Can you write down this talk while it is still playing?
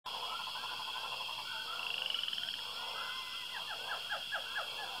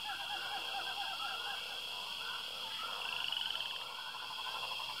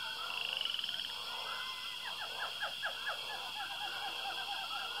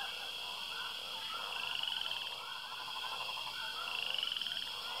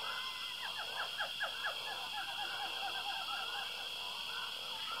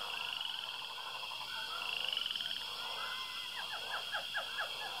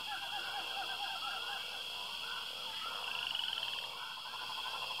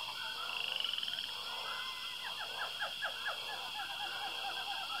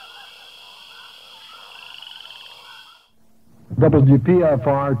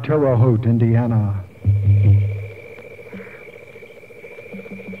WPFR, Terre Haute, Indiana.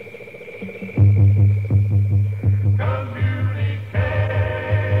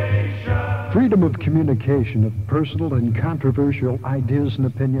 Freedom of communication of personal and controversial ideas and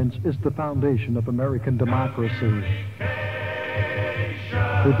opinions is the foundation of American democracy.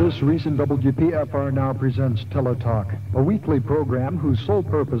 For this reason, WPFR now presents TeleTalk, a weekly program whose sole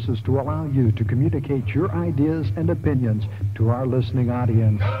purpose is to allow you to communicate your ideas and opinions to our listening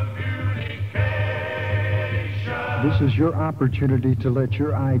audience. This is your opportunity to let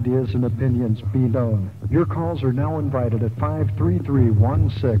your ideas and opinions be known. Your calls are now invited at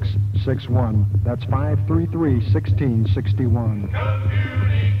 533-1661. That's 533-1661.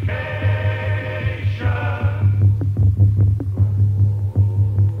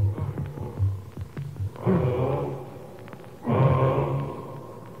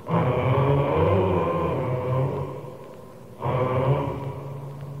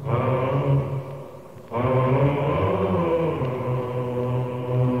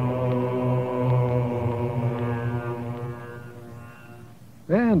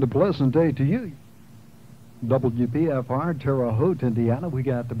 And a pleasant day to you. WPFR, Terre Haute, Indiana. We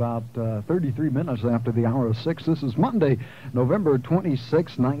got about 33 minutes after the hour of 6. This is Monday, November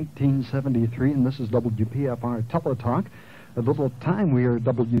 26, 1973, and this is WPFR TeleTalk. A little time we are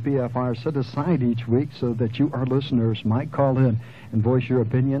WPFR set aside each week so that you, our listeners, might call in and voice your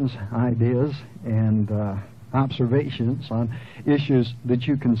opinions, ideas, and observations on issues that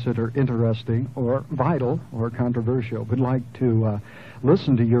you consider interesting or vital or controversial. We'd like to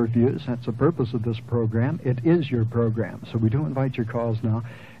listen to your views. That's the purpose of this program. It is your program. So we do invite your calls now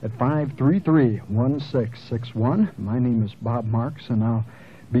at 533-1661. My name is Bob Marks, and I'll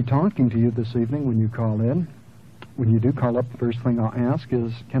be talking to you this evening when you call in. When you do call up, the first thing I'll ask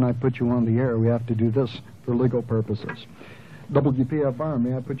is, can I put you on the air? We have to do this for legal purposes. WPFR,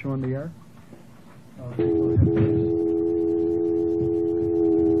 may I put you on the air?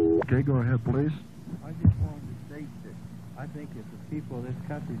 Okay, go ahead, please. I just wanted to state that I think if the people of this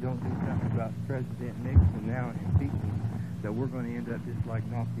country don't do something about President Nixon now and impeachment, that we're going to end up just like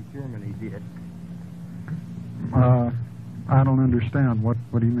Nazi Germany did. I don't understand. What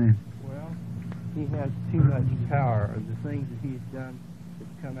do you mean? Well, he has too much power. The things that he's done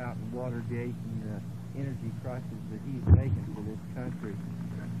that's come out in Watergate and the energy crisis that he's making for this country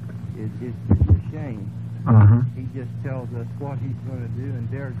is a shame. He just tells us what he's going to do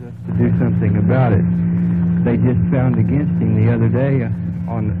and dares us to do something about it. They just found against him the other day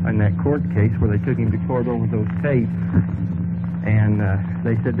on that court case where they took him to court over those tapes, and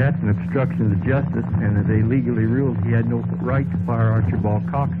they said that's an obstruction of justice, and that they legally ruled he had no right to fire Archibald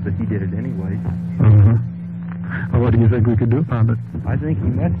Cox, but he did it anyway. Well, what do you think we could do about it? I think he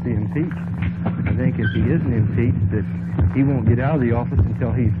must be impeached. I think if he isn't impeached, that he won't get out of the office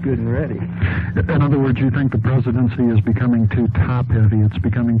until he's good and ready. In other words, you think the presidency is becoming too top-heavy, it's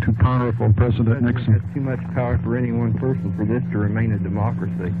becoming too powerful. President Nixon has too much power for any one person for this to remain a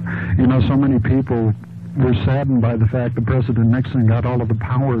democracy. You know, so many people were saddened by the fact that President Nixon got all of the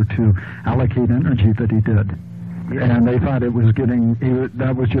power to allocate energy that he did. Yeah. And they thought it was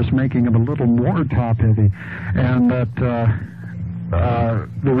that was just making him a little more top-heavy, and that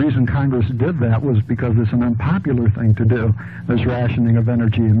the reason Congress did that was because it's an unpopular thing to do, this rationing of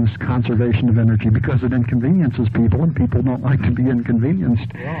energy and this conservation of energy, because it inconveniences people, and people don't like to be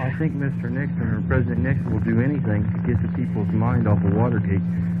inconvenienced. Well, I think Mr. Nixon or President Nixon will do anything to get the people's mind off of Watergate,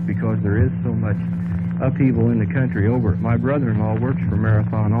 because there is so much upheaval in the country over it. My brother-in-law works for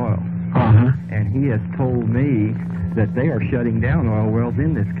Marathon Oil. And he has told me that they are shutting down oil wells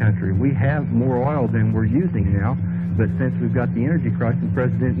in this country. We have more oil than we're using now, but since we've got the energy crisis,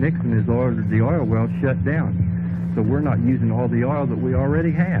 President Nixon has ordered the oil wells shut down. So we're not using all the oil that we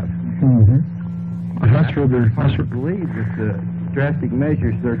already have. That's rather hard to believe with the drastic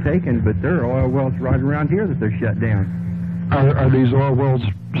measures they're taking, but there are oil wells right around here that they're shut down. Are these oil wells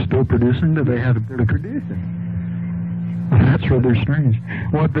still producing? Do they have? They're producing. That's rather strange.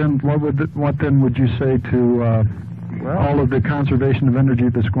 What then would you say to all of the conservation of energy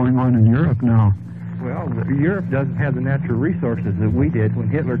that's going on in Europe now? Well, Europe doesn't have the natural resources that we did. When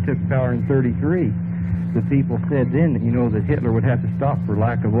Hitler took power in '33, the people said then that, that Hitler would have to stop for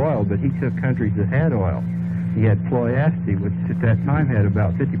lack of oil, but he took countries that had oil. He had Ploiasti, which at that time had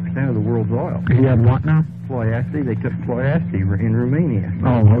about 50% of the world's oil. He had what now? Ploiasti. They took Ploiasti in Romania.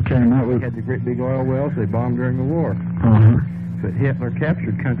 Oh, okay. They had the great big oil wells they bombed during the war. But Hitler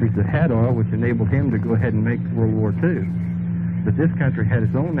captured countries that had oil, which enabled him to go ahead and make World War II. But this country had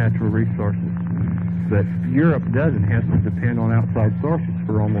its own natural resources. But Europe doesn't, has to depend on outside sources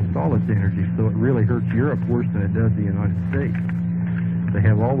for almost all its energy, so it really hurts Europe worse than it does the United States. They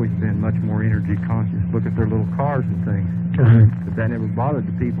have always been much more energy conscious. Look at their little cars and things. But that never bothered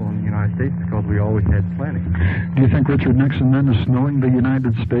the people in the United States because we always had plenty. Do you think Richard Nixon then is snowing the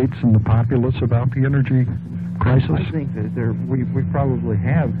United States and the populace about the energy crisis? I think that we probably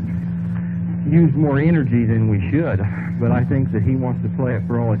have used more energy than we should, but I think that he wants to play it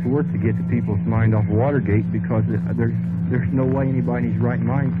for all it's worth to get the people's mind off Watergate, because there's no way anybody in his right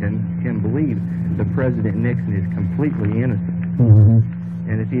mind can believe that President Nixon is completely innocent.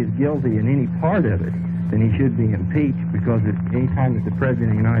 And if he is guilty in any part of it, then he should be impeached, because at any time that the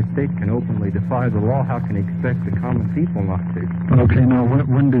President of the United States can openly defy the law, how can he expect the common people not to? Okay, now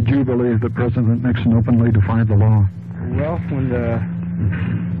when did you believe that President Nixon openly defied the law? Well,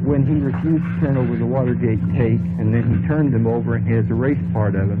 when he refused to turn over the Watergate tape, and then he turned them over and has erased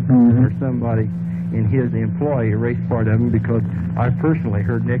part of them, or somebody in his employ erased part of them, because I personally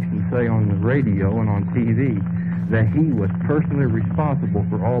heard Nixon say on the radio and on TV that he was personally responsible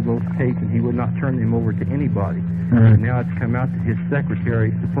for all those tapes, and he would not turn them over to anybody. And now it's come out that his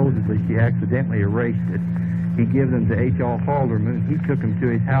secretary, supposedly she accidentally erased it. He gave them to H.L. Halderman. He took them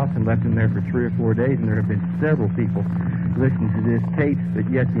to his house and left them there for 3 or 4 days, and there have been several people listening to this tapes, but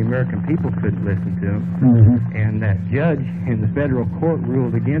yet the American people couldn't listen to them. And that judge in the federal court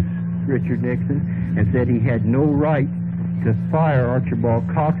ruled against Richard Nixon and said he had no right to fire Archibald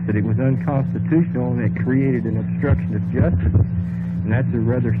Cox, that it was unconstitutional and it created an obstruction of justice. And that's a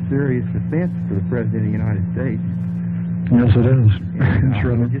rather serious offense to the President of the United States. Yes, it is. And,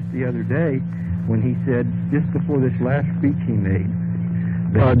 just the other day, when he said, just before this last speech he made...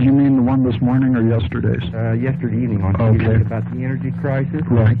 do you mean the one this morning or yesterday's? Yesterday evening on TV about the energy crisis.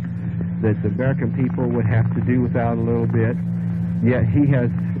 Right. That the American people would have to do without a little bit. Yet he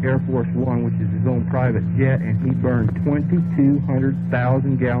has Air Force One, which is his own private jet, and he burned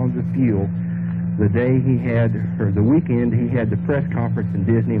 2,200,000 gallons of fuel the day he had, or the weekend he had the press conference in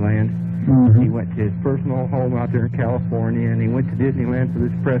Disneyland. He went to his personal home out there in California, and he went to Disneyland for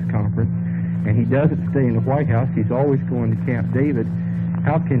this press conference. And he doesn't stay in the White House. He's always going to Camp David.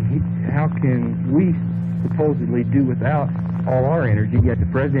 How can we supposedly do without all our energy, yet the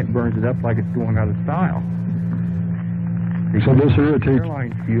president burns it up like it's going out of style? So this irritates...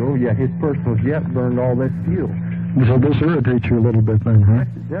 Airline fuel, yet his personal jet burned all that fuel. So this irritates you a little bit then, huh? Yes,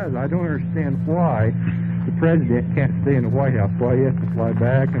 it does. I don't understand why the president can't stay in the White House, why he has to fly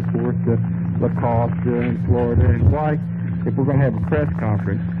back and forth to La Costa in Florida, and why, if we're going to have a press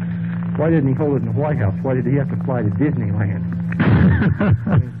conference, why didn't he hold it in the White House? Why did he have to fly to Disneyland?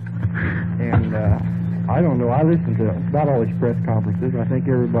 And I don't know. I listen to about all these press conferences. I think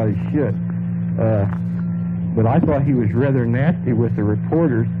everybody should. But I thought he was rather nasty with the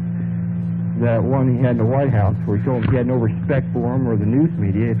reporters, that one he had in the White House, where he told them he had no respect for them or the news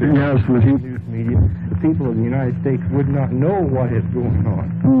media. If it was the news media, the people of the United States would not know what is going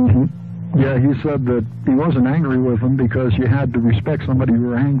on. Yeah, he said that he wasn't angry with them because you had to respect somebody you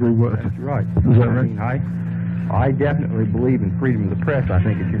were angry with. That's right. Is that right? I mean, I definitely believe in freedom of the press. I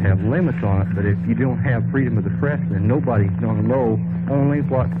think it should have limits on it, but if you don't have freedom of the press, then nobody's going to know only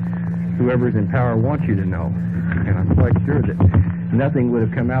what whoever's in power wants you to know. And I'm quite sure that nothing would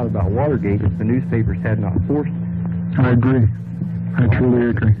have come out about Watergate if the newspapers had not forced it. I agree. I truly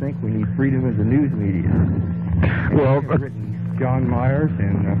agree. I think we need freedom of the news media. Well, John Myers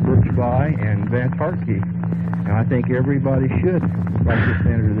and Brooks By and Vance Hartke. And I think everybody should, like the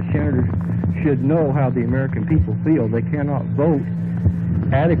senator. The senators should know how the American people feel. They cannot vote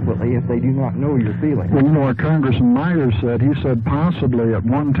adequately if they do not know your feelings. Well, you know what Congressman Myers said? He said possibly at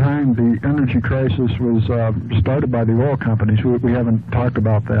one time the energy crisis was started by the oil companies. We haven't talked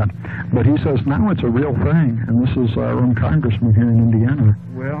about that. But he says now it's a real thing, and this is our own congressman here in Indiana.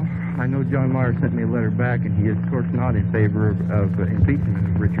 Well, I know John Myers sent me a letter back, and he is, of course, not in favor of impeachment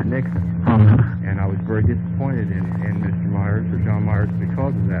of Richard Nixon. And I was very disappointed in Mr. Myers, or John Myers,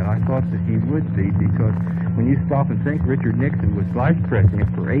 because of that. I thought that he would be, because when you stop and think, Richard Nixon was vice president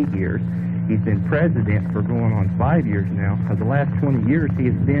for 8 years. He's been president for going on 5 years now. For the last 20 years, he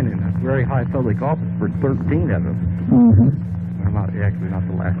has been in a very high public office for 13 of them. Well, not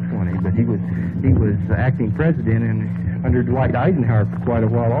the last 20, but he was acting president under Dwight Eisenhower for quite a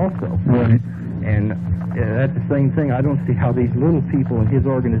while also. Right. And that's the same thing. I don't see how these little people in his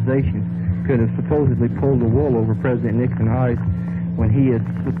organization could have supposedly pulled the wool over President Nixon's eyes when he is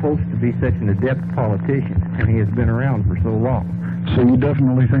supposed to be such an adept politician, and he has been around for so long. So you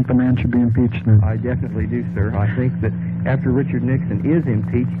definitely think the man should be impeached then? I definitely do, sir. I think that after Richard Nixon is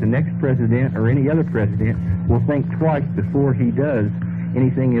impeached, the next president or any other president will think twice before he does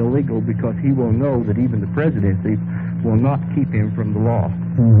anything illegal, because he will know that even the presidency will not keep him from the law.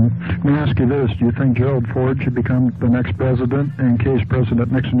 Let me ask you this. Do you think Gerald Ford should become the next president in case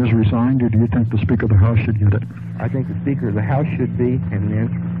President Nixon is resigned, or do you think the Speaker of the House should get it? I think the Speaker of the House should be, and then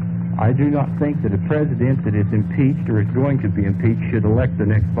I do not think that a president that is impeached or is going to be impeached should elect the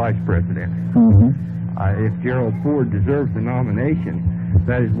next vice president. If Gerald Ford deserves the nomination,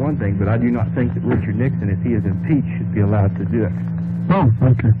 that is one thing, but I do not think that Richard Nixon, if he is impeached, should be allowed to do it. Oh,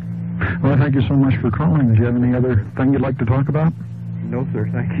 okay. Well, thank you so much for calling. Do you have any other thing you'd like to talk about? No, sir,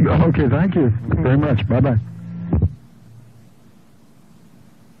 thank you. Okay, thank you very much. Bye-bye.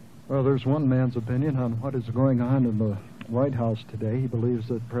 Well, there's one man's opinion on what is going on in the White House today. He believes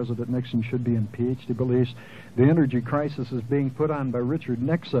that President Nixon should be impeached. He believes the energy crisis is being put on by Richard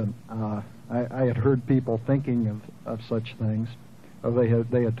Nixon. I had heard people thinking of such things.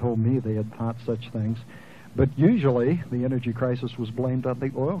 They had told me they had thought such things. But usually the energy crisis was blamed on the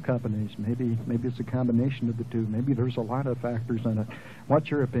oil companies. Maybe it's a combination of the two. Maybe there's a lot of factors in it. What's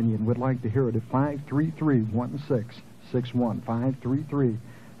your opinion? We'd like to hear it at 533-1661,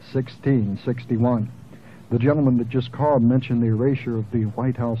 533-1661. The gentleman that just called mentioned the erasure of the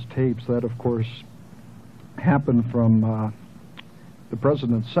White House tapes. That, of course, happened from the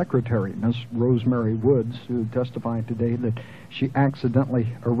President's secretary, Miss Rosemary Woods, who testified today that she accidentally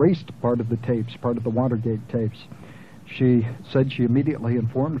erased part of the tapes, part of the Watergate tapes. She said she immediately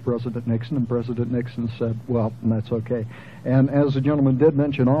informed President Nixon, and President Nixon said, well, that's okay. And as the gentleman did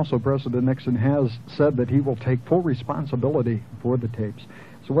mention also, President Nixon has said that he will take full responsibility for the tapes.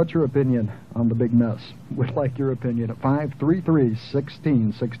 So what's your opinion on the big mess? We'd like your opinion at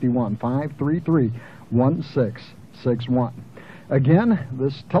 533-1661, 533-1661. Again,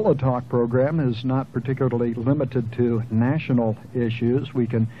 this TeleTalk program is not particularly limited to national issues. We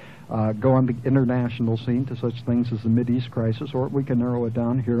can go on the international scene to such things as the Mideast crisis, or we can narrow it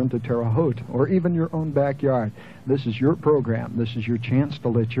down here into Terre Haute, or even your own backyard. This is your program. This is your chance to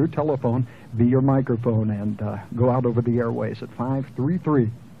let your telephone be your microphone and go out over the airways at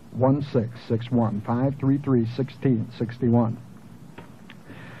 533-1661, 533-1661.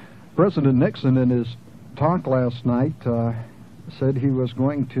 President Nixon, in his talk last night, said he was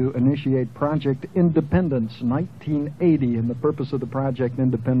going to initiate Project Independence 1980, and the purpose of the Project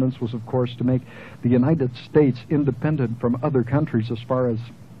Independence was, of course, to make the United States independent from other countries as far as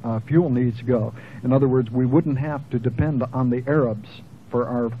fuel needs go. In other words, we wouldn't have to depend on the Arabs for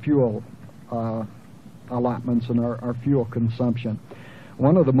our fuel allotments and our fuel consumption.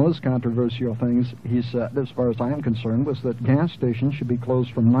 One of the most controversial things he said, as far as I am concerned, was that gas stations should be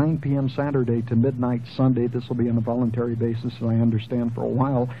closed from 9 p.m. Saturday to midnight Sunday. This will be on a voluntary basis, as I understand, for a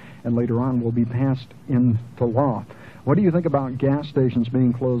while, and later on will be passed into law. What do you think about gas stations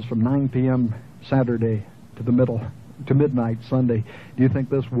being closed from 9 p.m. Saturday to midnight Sunday? Do you think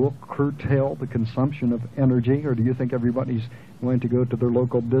this will curtail the consumption of energy, or do you think everybody's going to go to their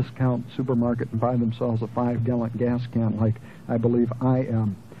local discount supermarket and buy themselves a 5-gallon gas can like I believe I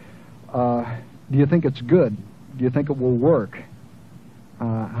am? Do you think it's good? Do you think it will work?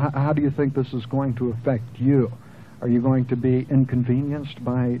 How do you think this is going to affect you? Are you going to be inconvenienced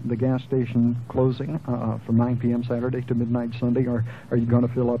by the gas station closing from 9 p.m. Saturday to midnight Sunday, or are you going to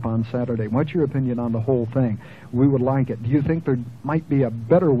fill up on Saturday? What's your opinion on the whole thing? We would like it. Do you think there might be a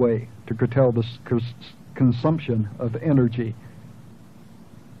better way to curtail this consumption of energy?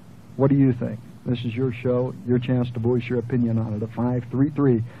 What do you think? This is your show, your chance to voice your opinion on it at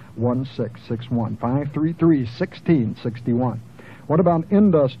 533-1661, 533-1661. What about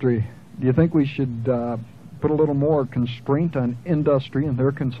industry? Do you think we should put a little more constraint on industry and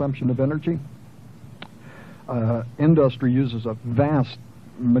their consumption of energy? Industry uses a vast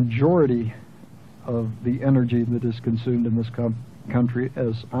majority of the energy that is consumed in this country,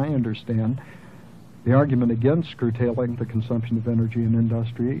 as I understand. The argument against curtailing the consumption of energy in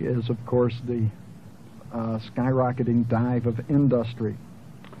industry is, of course, the skyrocketing dive of industry.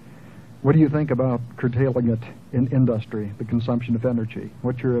 What do you think about curtailing it in industry, the consumption of energy?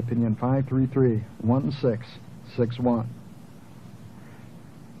 What's your opinion? 533-1661.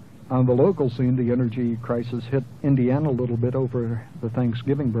 On the local scene, the energy crisis hit Indiana a little bit over the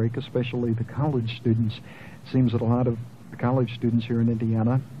Thanksgiving break, especially the college students. It seems that a lot of the college students here in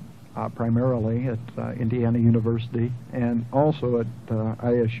Indiana, primarily at Indiana University and also at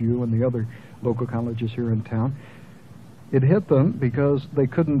ISU and the other local colleges here in town, it hit them because they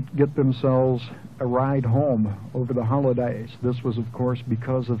couldn't get themselves a ride home over the holidays. This was, of course,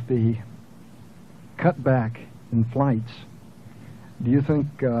 because of the cutback in flights. Do you think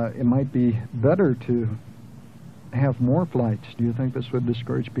it might be better to have more flights? Do you think this would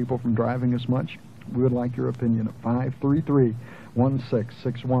discourage people from driving as much? We would like your opinion at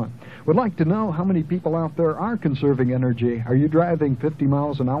 533-1661. Would like to know how many people out there are conserving energy. Are you driving 50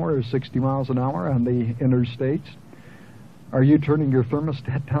 miles an hour or 60 miles an hour on the interstates? Are you turning your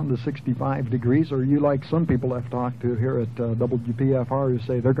thermostat down to 65 degrees? Or are you like some people I've talked to here at WPFR who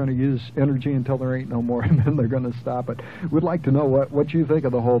say they're going to use energy until there ain't no more and then they're going to stop it? We'd like to know what you think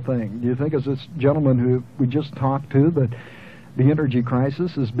of the whole thing. Do you think, as this gentleman who we just talked to, that the energy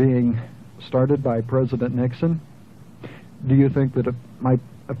crisis is being started by President Nixon? Do you think that it might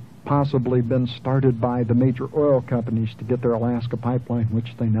have possibly been started by the major oil companies to get their Alaska pipeline,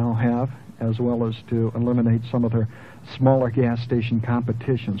 which they now have, as well as to eliminate some of their smaller gas station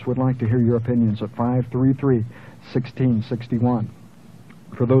competitions? Would like to hear your opinions at 533-1661.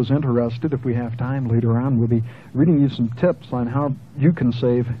 For those interested, if we have time later on, we'll be reading you some tips on how you can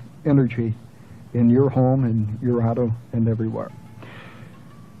save energy in your home, in your auto, and everywhere.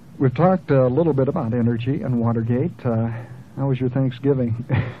 We've talked a little bit about energy and Watergate. How was your Thanksgiving?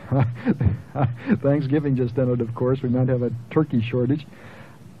 Thanksgiving just ended, of course. We might have a turkey shortage.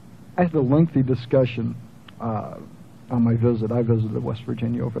 I had a lengthy discussion on my visit. I visited West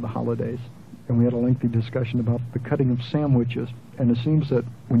Virginia over the holidays, and we had a lengthy discussion about the cutting of sandwiches. And it seems that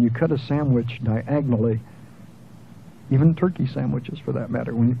when you cut a sandwich diagonally, even turkey sandwiches for that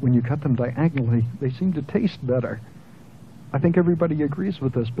matter, when you cut them diagonally, they seem to taste better. I think everybody agrees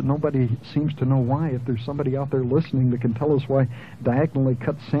with this, but nobody seems to know why. If there's somebody out there listening that can tell us why diagonally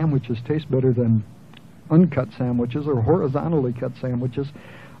cut sandwiches taste better than uncut sandwiches or horizontally cut sandwiches,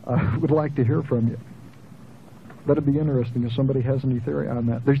 would like to hear from you. That'd be interesting if somebody has any theory on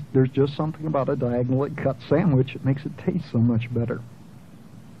that. There's just something about a diagonally cut sandwich that makes it taste so much better.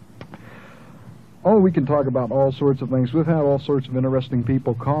 Oh, we can talk about all sorts of things. We've had all sorts of interesting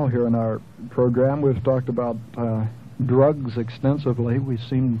people call here in our program. We've talked about drugs extensively. We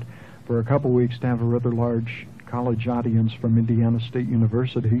seemed for a couple weeks to have a rather large college audience from Indiana State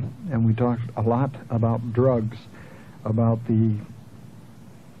University, and we talked a lot about drugs, about the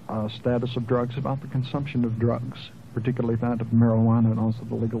status of drugs, about the consumption of drugs, particularly that of marijuana, and also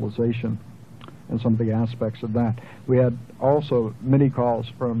the legalization and some of the aspects of that. We had also many calls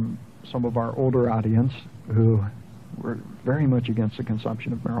from some of our older audience who were very much against the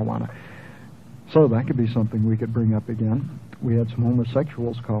consumption of marijuana. So that could be something we could bring up again. We had some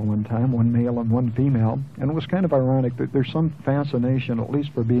homosexuals call one time, one male and one female, and it was kind of ironic that there's some fascination, at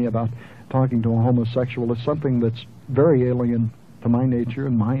least for me, about talking to a homosexual. It's something that's very alien to my nature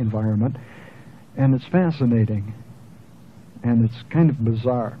and my environment, and it's fascinating, and it's kind of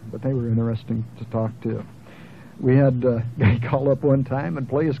bizarre, but they were interesting to talk to. We had a guy call up one time and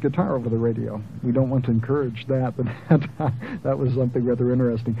play his guitar over the radio. We don't want to encourage that, but that was something rather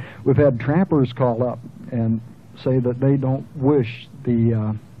interesting. We've had trappers call up and say that they don't wish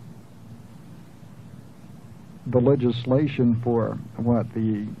the legislation for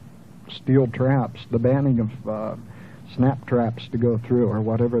the steel traps, the banning of snap traps to go through, or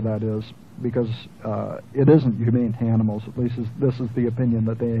whatever that is, because it isn't humane to animals. At least this is the opinion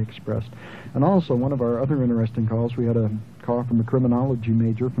that they expressed. And also, one of our other interesting calls, we had a call from a criminology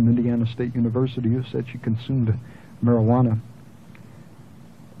major from Indiana State University who said she consumed marijuana.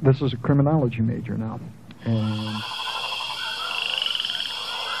 This is a criminology major now. And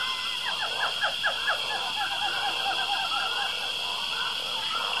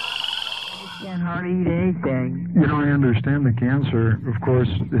can't hardly eat anything. you know, I understand the cancer, of course,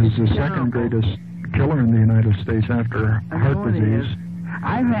 is the second greatest killer in the United States after heart disease.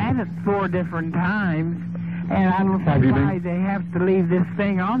 I've had it 4 different times, and I don't know why they have to leave this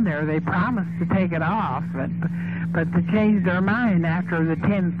thing on there. They promised to take it off, but they changed their mind after the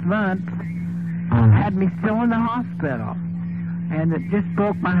 10th month, had me still in the hospital. And it just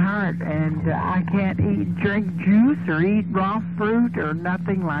broke my heart, and I can't drink juice or eat raw fruit or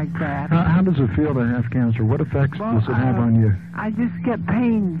nothing like that. How does it feel to have cancer? What effects does it have on you? I just get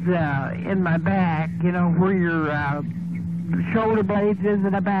pains in my back, you know, where your shoulder blades is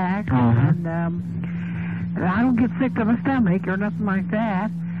in the back, and I don't get sick to my stomach or nothing like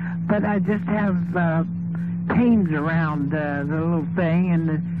that, but I just have pains around the little thing,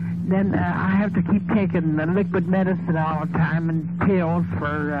 and then I have to keep taking the liquid medicine all the time and pills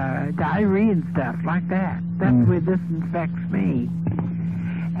for diarrhea and stuff like that. That's the way this infects me.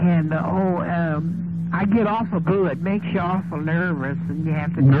 And I get awful blue. It makes you awful nervous, and you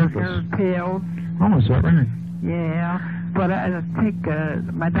have to take your pills. Oh, is that right? Yeah, but I take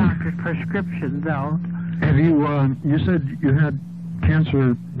my doctor's prescription, though. Have you, you said you had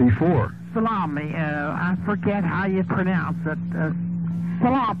cancer before? Salami. I forget how you pronounce it.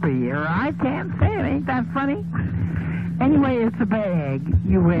 floppy, or I can't say it. Ain't that funny? Anyway, it's a bag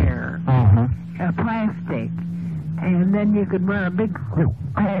you wear, plastic, and then you could wear a big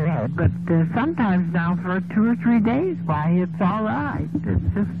head. But sometimes now, for 2 or 3 days, why, it's all right.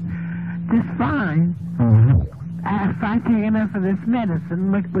 It's just fine. If I take enough of this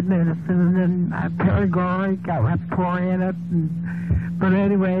medicine, liquid medicine, and then paregoric, I have to pour in it. But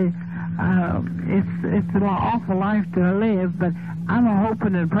anyway, it's an awful life to live, but I'm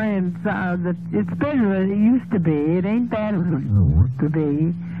hoping and praying that it's better than it used to be. It ain't bad as it used to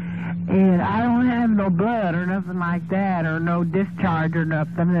be. And I don't have no blood or nothing like that, or no discharge or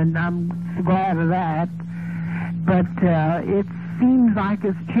nothing, and I'm glad of that. But it seems like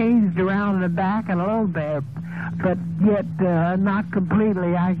it's changed around in the back a little bit, but yet not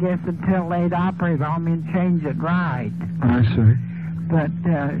completely, I guess, until they'd operate on me and change it right. I see. But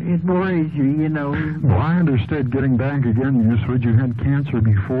it worries you, you know. Well, I understood, getting back again, you said you had cancer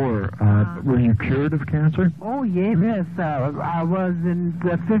before. Were you cured of cancer? Oh, yes. I was in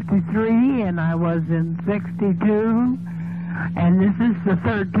 53, and I was in 62, and this is the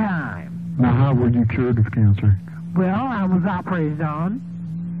 3rd time. Now, how were you cured of cancer? Well, I was operated on.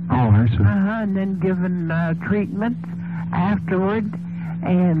 Oh, I see. And then given treatment afterward.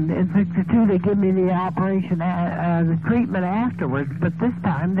 And in 62, they give me the operation, the treatment afterwards. But this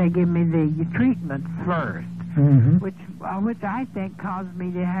time, they give me the treatments first, which I think caused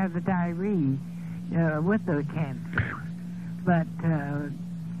me to have the diarrhea with the cancer. But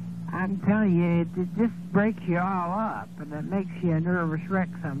I'm telling you, it just breaks you all up, and it makes you a nervous wreck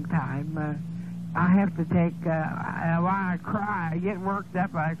sometime. I have to take, while I cry, I get worked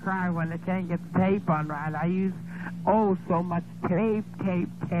up, I cry when I can't get the tape on right. I use, so much tape.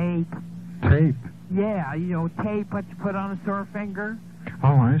 Tape? Yeah, you know, tape, what you put on a sore finger.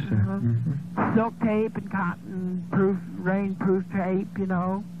 Oh, I see. Silk tape and cotton-proof, rain-proof tape, you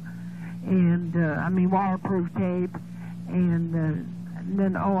know, and, waterproof tape, and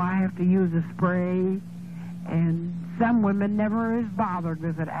then, I have to use a spray, and some women never is bothered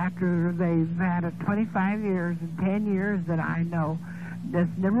with it after they've had it 25 years and 10 years that I know that's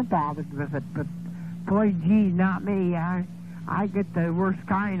never bothered with it. But boy, gee, not me. I get the worst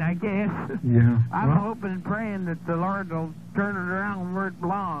kind, I guess. Yeah. I'm hoping and praying that the Lord will turn it around where it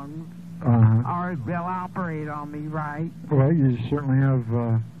belongs, or they'll operate on me right. Well, you certainly have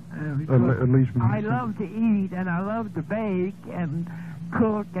at least. I love to eat, and I love to bake and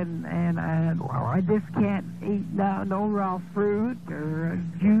cook, and I just can't eat no raw fruit or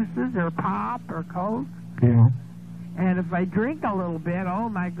juices or pop or Coke. Yeah. And if I drink a little bit, oh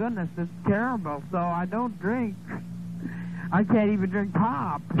my goodness, it's terrible. So I don't drink. I can't even drink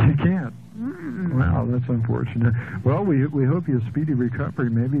pop. You can't. Well, that's unfortunate. Well, we hope you a speedy recovery.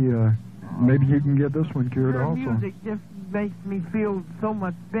 Maybe you can get this one cured also. Music just makes me feel so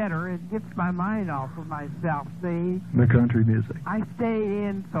much better. It gets my mind off of myself, see? The country music. I stay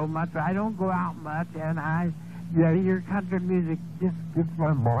in so much. I don't go out much, and your country music just gets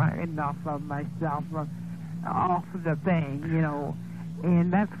my mind off of myself, off of the thing, you know.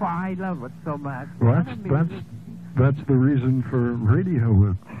 And that's why I love it so much. Well, that's the reason for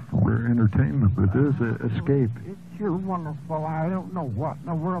radio, for entertainment. It is escape. It's sure wonderful. I don't know what in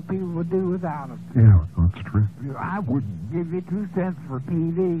the world people would do without it. Yeah, that's true. I wouldn't give you 2 cents for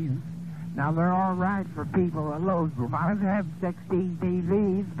TVs. Now, they're all right for people that loads them. I have 16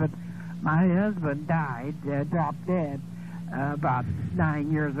 TVs, but my husband died, dropped dead, about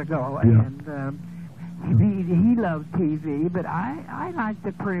 9 years ago. Yeah. And he loved TV, but I liked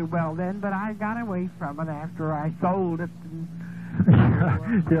it pretty well then, but I got away from it after I sold it. And,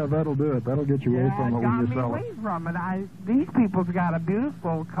 yeah, that'll do it. That'll get you away from it when you sell it. Away from it. These people's got a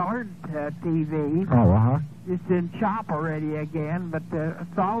beautiful colored TV. Oh, It's in chop already again, but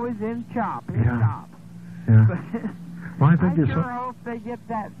it's always in chop. Yeah. But well, I think I sure hope they get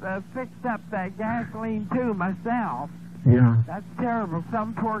that fixed up, that gasoline too, myself. Yeah. That's terrible.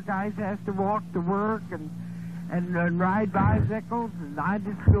 Some poor guys have to walk to work and ride bicycles, and I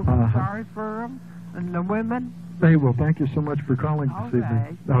just feel so sorry for them and the women. Hey, well, thank you so much for calling this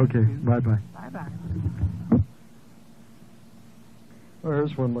evening. Okay, bye-bye. Bye-bye.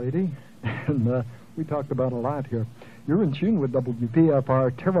 There's one lady, and we talked about a lot here. You're in tune with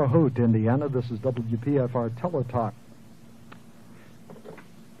WPFR Terre Haute, Indiana. This is WPFR TeleTalk.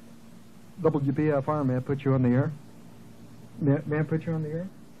 WPFR, may I put you on the air? May I put you on the air?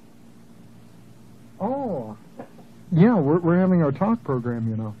 Oh, yeah, we're having our talk program,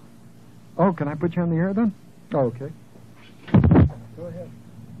 you know. Oh, can I put you on the air then? Oh, okay. Go ahead.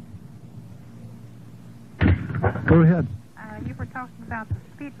 Go ahead. You were talking about the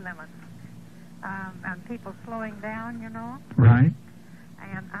speed limit and people slowing down, you know. Right.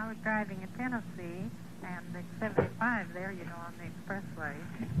 And I was driving in Tennessee, and the 75 there, you know, on the expressway,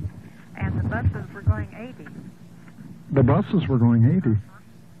 and the buses were going 80. The buses were going 80.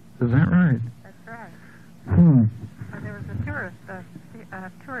 Is that right? That's right. Hmm. So there was a tourist bus,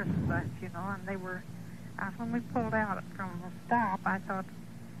 you know, and they were, when we pulled out from the stop, I thought,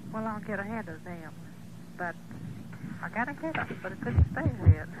 well, I'll get ahead of them. But I got ahead of them, but I couldn't stay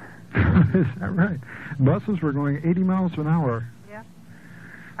ahead. Is that right? Buses were going 80 miles an hour. Yeah.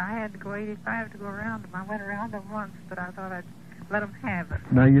 I had to go 85 to go around them. I went around them once, but I thought I'd let them have it.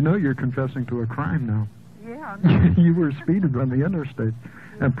 Now, you know you're confessing to a crime now. Yeah. No. You were speeding on the interstate,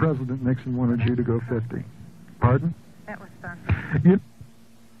 and President Nixon wanted you to go 50. Pardon? That was fun. You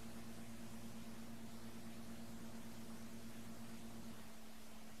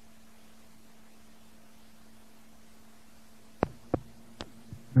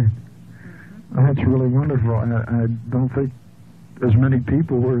That's really wonderful. I don't think as many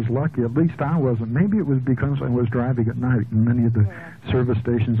people were as lucky. At least I wasn't. Maybe it was because I was driving at night, and many of the service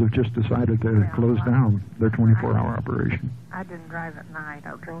stations have just decided to close down their 24-hour operation. I didn't drive at night.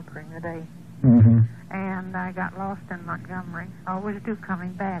 I drove during the day. Mm-hmm. And I got lost in Montgomery. I always do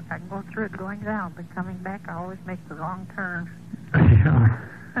coming back. I can go through it going down, but coming back I always make the wrong turn. Yeah.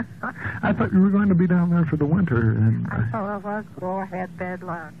 I thought you were going to be down there for the winter. And I thought I was, but I had bad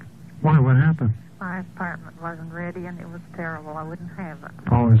luck. Why? What happened? My apartment wasn't ready, and it was terrible. I wouldn't have it.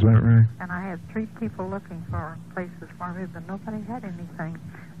 Oh, is that right? And I had 3 people looking for places for me, but nobody had anything.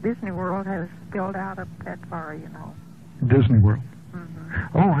 Disney World has spilled out up that far, you know. Disney World?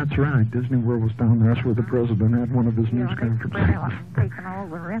 Mm-hmm. Oh, that's right. Disney World was down there. That's where the president had one of his news They conferences. spread out and taken all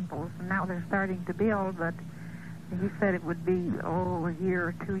the rentals, and now they're starting to build, but he said it would be, a year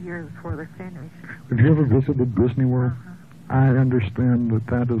or 2 years before they're finished. Have you ever visited Disney World? I understand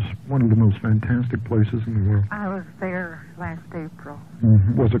that is one of the most fantastic places in the world. I was there last April.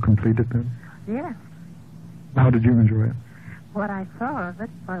 Mm-hmm. Was it completed then? Yes. How did you enjoy it? What I saw of it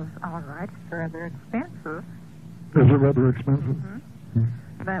was all right. It's rather expensive. Is it rather expensive? Mm-hmm.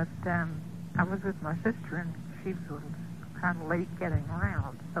 Mm-hmm. But I was with my sister, and she was kind of late getting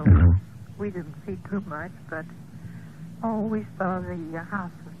around, so we didn't see too much. But, we saw the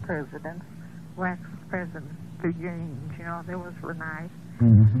House of Presidents, wax presidents, figurines, you know, those were nice.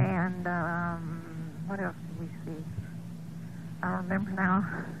 Mm-hmm. And what else did we see? I don't remember now.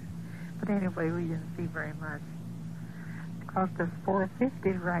 But anyway, we didn't see very much. It cost us $4.50 to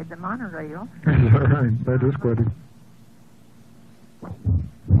ride the monorail. Is that right? That is quite a...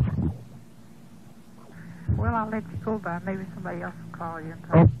 Well, I'll let you go by. Maybe somebody else will call you and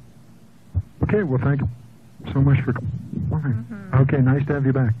talk. Oh. Okay, well, thank you so much for calling. Mm-hmm. Okay, nice to have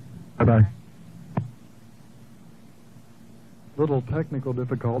you back. Bye-bye. Little technical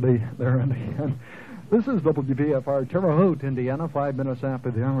difficulty there in the end. This is WPFR, Terre Haute, Indiana, 5 minutes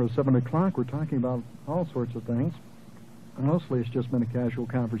after the hour of 7 o'clock. We're talking about all sorts of things. Mostly it's just been a casual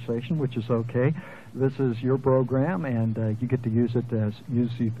conversation, which is okay. This is your program, and you get to use it as you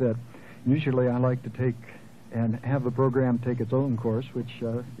see fit. Usually I like to take and have the program take its own course, which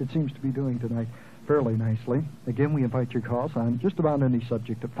it seems to be doing tonight fairly nicely. Again, we invite your calls on just about any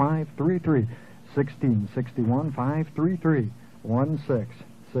subject at 533-1661,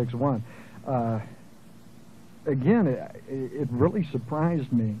 533-1661. Again, it really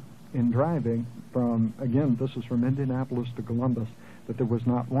surprised me in driving from, again, this is from Indianapolis to Columbus, that there was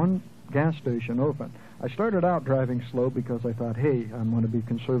not one gas station open. I started out driving slow because I thought, hey, I'm going to be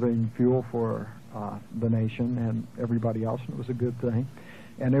conserving fuel for the nation and everybody else, and it was a good thing.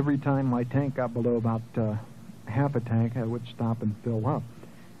 And every time my tank got below about half a tank, I would stop and fill up.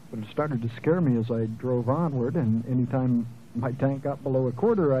 But it started to scare me as I drove onward, and anytime my tank got below a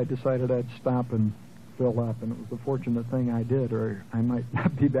quarter, I decided I'd stop and fill up, and it was a fortunate thing I did, or I might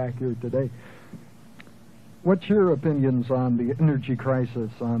not be back here today. What's your opinions on the energy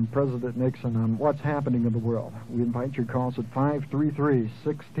crisis, on President Nixon, on what's happening in the world? We invite your calls at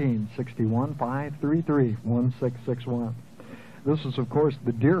 533-1661, 533-1661. This is, of course,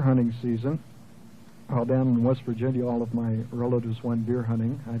 the deer hunting season. Well, down in West Virginia, all of my relatives went deer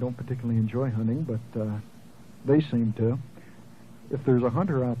hunting. I don't particularly enjoy hunting, but they seem to. If there's a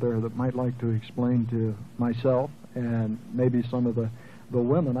hunter out there that might like to explain to myself and maybe some of the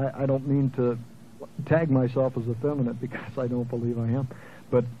women, I don't mean to tag myself as effeminate because I don't believe I am,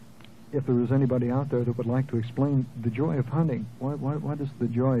 but if there was anybody out there that would like to explain the joy of hunting, what is the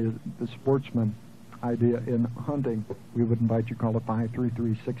joy of the sportsman idea in hunting, we would invite you to call at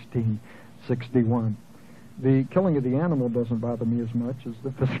 533-1661. The killing of the animal doesn't bother me as much as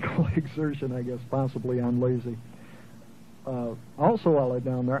the physical exertion. I guess possibly I'm lazy. Also, while I was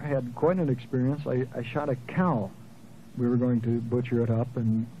down there, I had quite an experience. I shot a cow we were going to butcher it up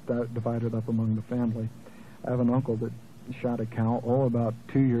and divide it up among the family. I have an uncle that shot a cow, about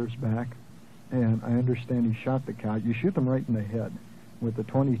 2 years back, and I understand he shot the cow. You shoot them right in the head with a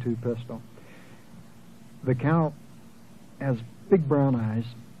 .22 pistol. The cow has big brown eyes.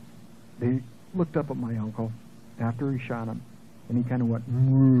 They looked up at my uncle after he shot him, and he kind of went,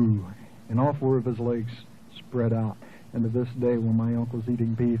 moo, and all 4 of his legs spread out. And to this day, when my uncle's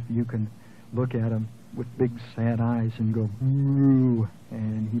eating beef, you can look at him with big sad eyes and go, moo,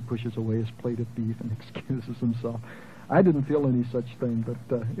 and he pushes away his plate of beef and excuses himself. I didn't feel any such thing, but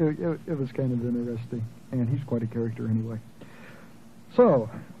it was kind of interesting, and he's quite a character anyway. So,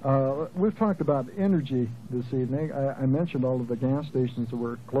 we've talked about energy this evening. I mentioned all of the gas stations that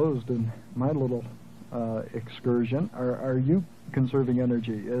were closed in my little excursion. Are you conserving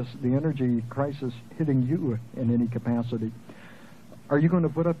energy? Is the energy crisis hitting you in any capacity? Are you going to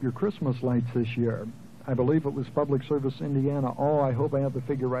put up your Christmas lights this year? I believe it was Public Service Indiana. I hope I have the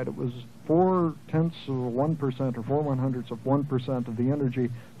figure right. It was 0.4% or 0.04% of the energy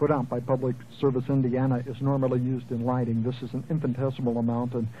put out by Public Service Indiana is normally used in lighting. This is an infinitesimal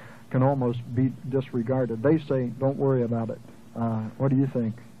amount and can almost be disregarded. They say, don't worry about it. What do you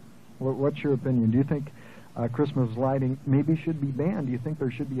think? What's your opinion? Do you think Christmas lighting maybe should be banned? Do you think there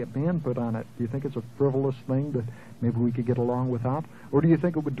should be a ban put on it? Do you think it's a frivolous thing that maybe we could get along without? Or do you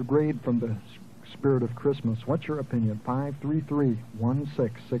think it would degrade from the spirit of Christmas? What's your opinion?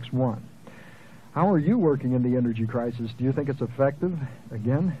 533-1661. How are you working in the energy crisis? Do you think it's effective?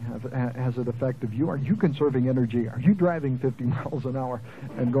 Again, has it affected you? Are you conserving energy? Are you driving 50 miles an hour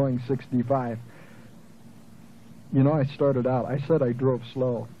and going 65? You know, I started out, I said I drove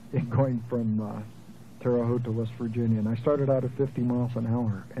slow in going from Terre Haute to West Virginia, and I started out at 50 miles an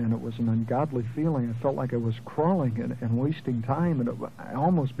hour, and it was an ungodly feeling. I felt like I was crawling and wasting time, and I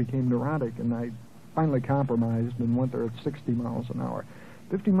almost became neurotic, and I finally compromised and went there at 60 miles an hour.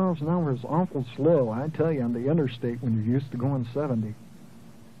 50 miles an hour is awful slow, I tell you, on the interstate when you're used to going 70.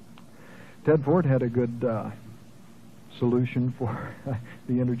 Ted Ford had a good solution for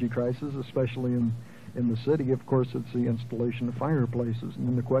the energy crisis, especially in the city. Of course, it's the installation of fireplaces. And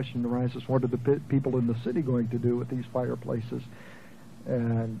then the question arises, what are the people in the city going to do with these fireplaces?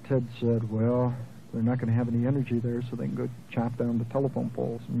 And Ted said, well, they're not going to have any energy there, so they can go chop down the telephone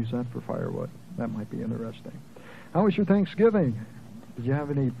poles and use that for firewood. That might be interesting. How was your Thanksgiving? Did you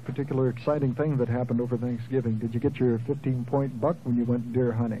have any particular exciting thing that happened over Thanksgiving? Did you get your 15-point buck when you went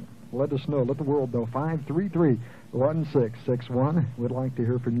deer hunting? Let us know. Let the world know. 533-1661. We'd like to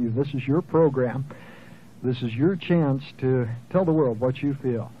hear from you. This is your program. This is your chance to tell the world what you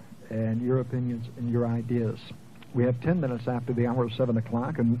feel and your opinions and your ideas. We have 10 minutes after the hour of 7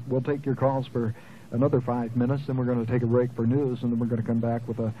 o'clock, and we'll take your calls for another 5 minutes, then we're going to take a break for news, and then we're going to come back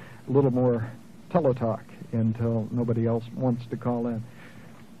with a little more TeleTalk until nobody else wants to call in.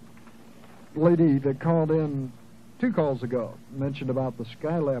 Lady that called in 2 calls ago mentioned about the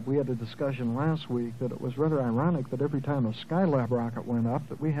Skylab. We had a discussion last week that it was rather ironic that every time a Skylab rocket went up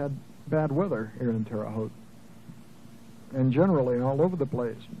that we had bad weather here in Terre Haute. And generally all over the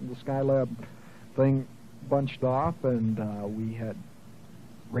place. The Skylab thing bunched off, and we had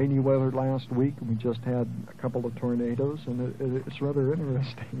rainy weather last week, and we just had a couple of tornadoes, and it's rather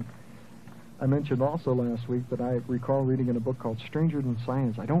interesting. I mentioned also last week that I recall reading in a book called Stranger Than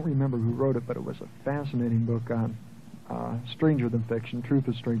Science. I don't remember who wrote it, but it was a fascinating book on stranger than fiction, truth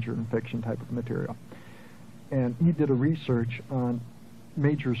is stranger than fiction type of material. And he did a research on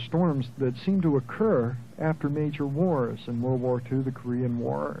major storms that seem to occur after major wars. In World War II, the Korean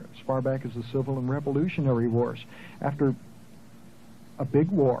War, as far back as the Civil and Revolutionary Wars. After a big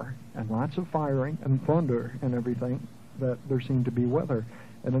war and lots of firing and thunder and everything, that there seemed to be weather.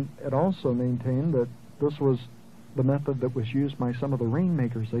 And it also maintained that this was the method that was used by some of the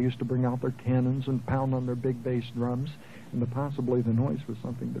rainmakers. They used to bring out their cannons and pound on their big bass drums, and possibly the noise was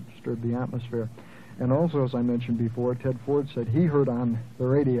something that disturbed the atmosphere. And also, as I mentioned before, Ted Ford said he heard on the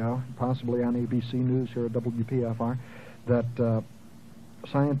radio, possibly on ABC News here at WPFR, that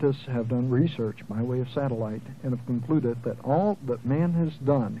scientists have done research by way of satellite and have concluded that all that man has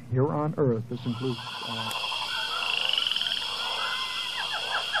done here on Earth, this includes...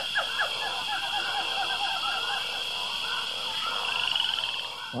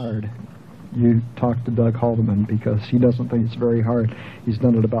 hard. You talk to Doug Haldeman, because he doesn't think it's very hard. He's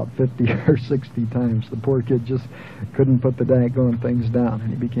done it about 50 or 60 times. The poor kid just couldn't put the daggone things down, and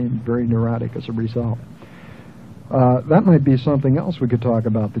he became very neurotic as a result. That might be something else we could talk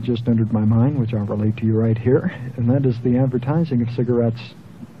about that just entered my mind, which I'll relate to you right here, and that is the advertising of cigarettes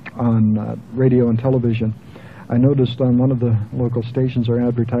on radio and television. I noticed on one of the local stations are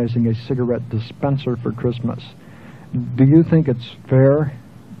advertising a cigarette dispenser for Christmas. Do you think it's fair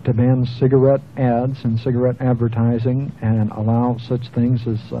to ban cigarette ads and cigarette advertising and allow such things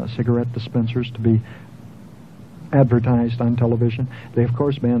as cigarette dispensers to be advertised on television? They, of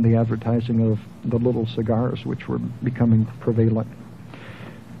course, banned the advertising of the little cigars, which were becoming prevalent.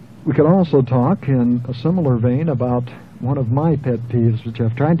 We could also talk in a similar vein about one of my pet peeves, which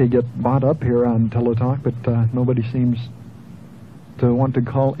I've tried to get brought up here on TeleTalk, but nobody seems to want to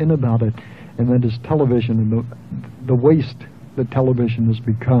call in about it, and that is television and the waste that television has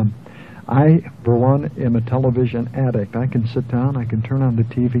become. I, for one, am a television addict. I can sit down, I can turn on the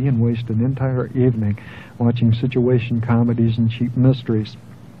TV and waste an entire evening watching situation comedies and cheap mysteries.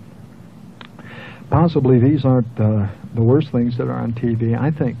 Possibly these aren't the worst things that are on TV.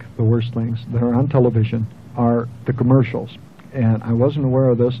 I think the worst things that are on television are the commercials. And I wasn't aware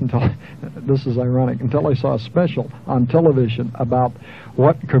of this until, this is ironic, until I saw a special on television about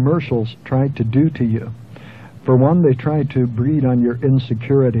what commercials tried to do to you. For one, they tried to breed on your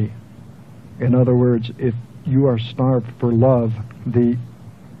insecurity. In other words, if you are starved for love, the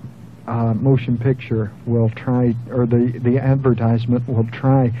motion picture will try, or the advertisement will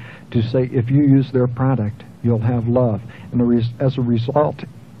try to say, if you use their product, you'll have love. And as a result,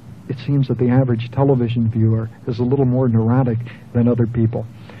 it seems that the average television viewer is a little more neurotic than other people.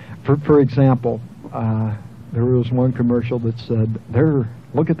 For example, there was one commercial that said,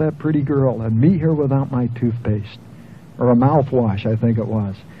 look at that pretty girl, and me here without my toothpaste, or a mouthwash, I think it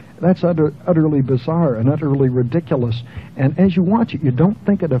was. That's utterly bizarre and utterly ridiculous. And as you watch it, you don't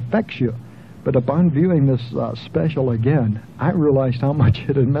think it affects you. But upon viewing this special again, I realized how much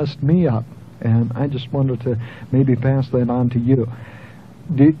it had messed me up. And I just wanted to maybe pass that on to you.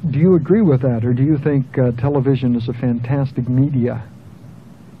 Do you agree with that, or do you think television is a fantastic media?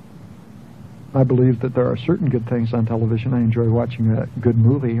 I believe that there are certain good things on television. I enjoy watching a good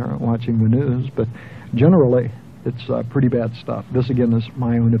movie or watching the news, but generally it's pretty bad stuff. This, again, is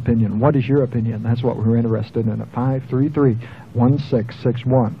my own opinion. What is your opinion? That's what we're interested in at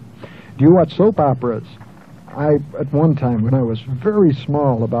 533-1661. Do you watch soap operas? At one time, when I was very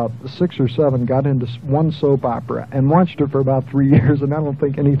small, about 6 or 7, got into one soap opera and watched it for about 3 years, and I don't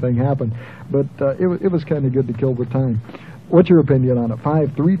think anything happened. But it was kind of good to kill the time. What's your opinion on it?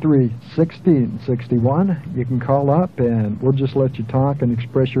 533-1661. You can call up, and we'll just let you talk and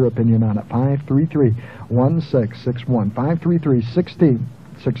express your opinion on it. 533-1661.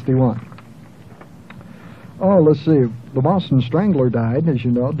 533-1661. Oh, let's see. The Boston Strangler died, as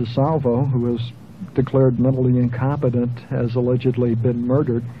you know. DeSalvo, who was declared mentally incompetent, has allegedly been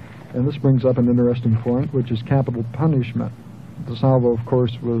murdered. And this brings up an interesting point, which is capital punishment. DeSalvo, of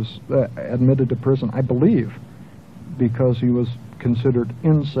course, was admitted to prison, I believe, because he was considered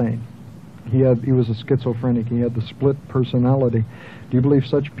insane. He was a schizophrenic. He had the split personality. Do you believe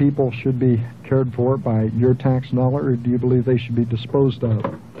such people should be cared for by your tax dollar, or do you believe they should be disposed of?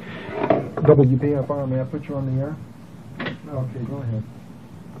 WPFR, may I put you on the air? Okay, go ahead.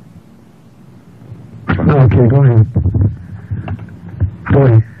 Okay, go ahead.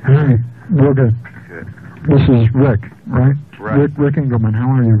 Boy, hi, we're good. Good. This is Rick, right? Right. Rick Engelman.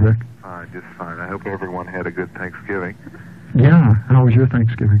 How are you, Rick? Fine, just fine. I hope everyone had a good Thanksgiving. Yeah, how was your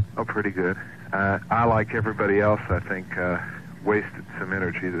Thanksgiving? Oh, pretty good. I, like everybody else, I think, wasted some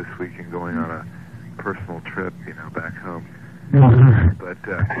energy this weekend going on a personal trip, back home. But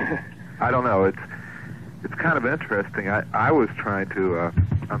I don't know. It's kind of interesting. I was trying to,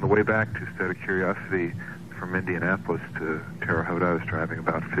 on the way back, just out of curiosity, from Indianapolis to Terre Haute, I was driving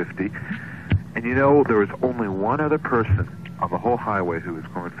about 50. And there was only one other person on the whole highway who was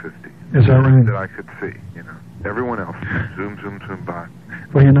going 50. Is that right? That I could see, Everyone else, zoom, zoom, zoom by.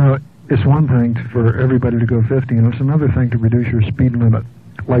 Well, it's one thing for everybody to go 50, and it's another thing to reduce your speed limit.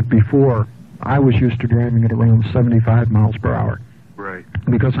 Like before, I was used to driving at around 75 miles per hour. Right.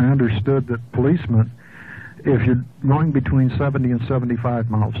 Because I understood that policemen, if you're going between 70 and 75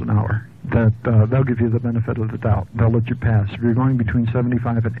 miles an hour, that they'll give you the benefit of the doubt. They'll let you pass. If you're going between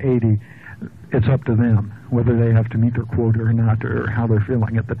 75 and 80, it's up to them whether they have to meet their quota or not, or how they're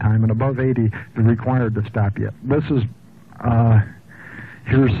feeling at the time. And above 80, they're required to stop you. This is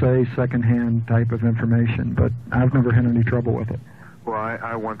hearsay, secondhand type of information, but I've never had any trouble with it. Well,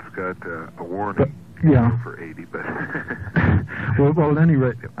 I once got a warning for 80, but... well, at any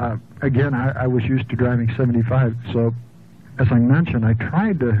rate, again, I was used to driving 75, so as I mentioned, I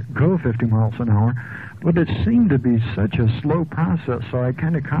tried to go 50 miles an hour, but it seemed to be such a slow process, so I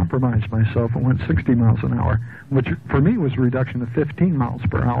kind of compromised myself and went 60 miles an hour, which for me was a reduction of 15 miles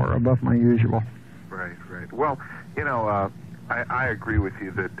per hour above my usual. Right. Well, I agree with you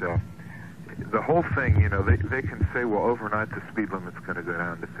that the whole thing, you know, they can say, well, overnight the speed limit's going to go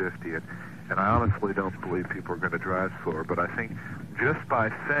down to 50, and I honestly don't believe people are going to drive slower. But I think just by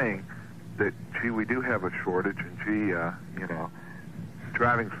saying that, gee, we do have a shortage, and gee, you know,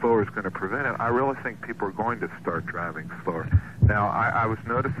 driving slower is going to prevent it, I really think people are going to start driving slower. Now, I was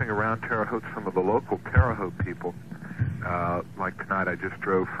noticing around Terre Haute some of the local Terre Haute people, like tonight I just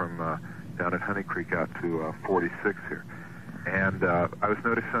drove from down at Honey Creek out to 46 here, and I was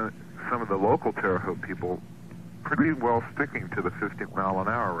noticing some of the local Terre Haute people pretty well sticking to the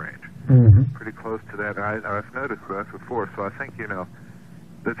 50-mile-an-hour range, pretty close to that. I've noticed that before, so I think, you know,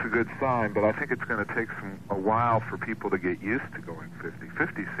 that's a good sign, but I think it's going to take a while for people to get used to going 50.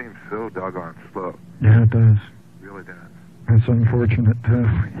 50 seems so doggone slow. Yeah, it does. It really does. It's unfortunate, too,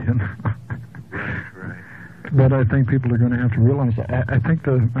 you know. Right. But I think people are going to have to realize that. I think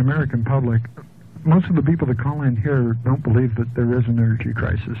the American public, most of the people that call in here don't believe that there is an energy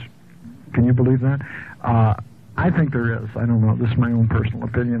crisis. Can you believe that? I think there is. I don't know. This is my own personal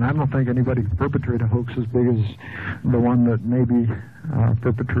opinion. I don't think anybody can perpetrate a hoax as big as the one that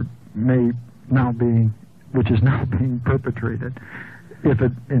which is now being perpetrated, if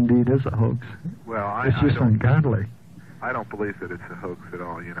it indeed is a hoax. Well, it's just ungodly. I don't believe that it's a hoax at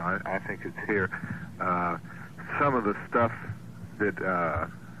all. You know, I think it's here. Some of the stuff that,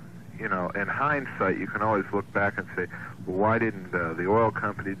 you know, in hindsight, you can always look back and say, well, why didn't the oil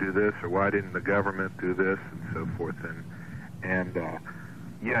company do this, or why didn't the government do this, and so forth. And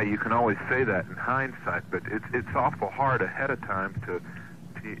yeah, you can always say that in hindsight, but it's awful hard ahead of time to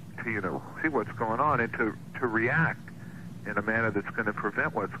you know, see what's going on and to react in a manner that's going to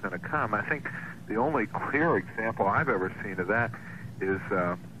prevent what's going to come. I think the only clear example I've ever seen of that is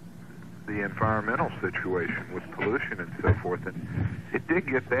the environmental situation with pollution and so forth. And it did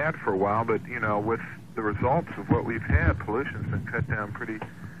get bad for a while, but, you know, with the results of what we've had, pollution's been cut down pretty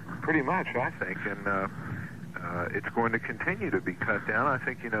much, I think, and it's going to continue to be cut down. I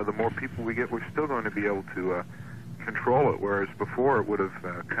think, you know, the more people we get, we're still going to be able to control it, whereas before it would have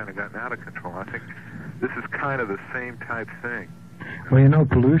kind of gotten out of control. I think this is kind of the same type thing. Well, you know,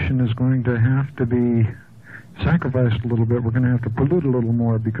 pollution is going to have to be sacrificed a little bit. We're going to have to pollute a little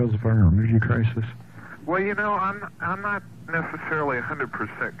more because of our energy crisis. Well, you know, I'm not necessarily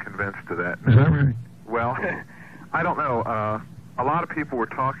 100% convinced of that. Is that right? Well, I don't know. A lot of people were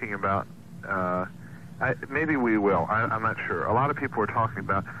talking about, maybe we will, I'm not sure. A lot of people were talking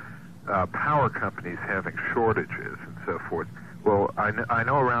about power companies having shortages and so forth. Well, I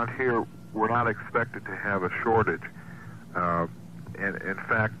know around here we're not expected to have a shortage. And in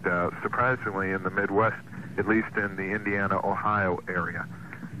fact, surprisingly, in the Midwest, at least in the Indiana-Ohio area,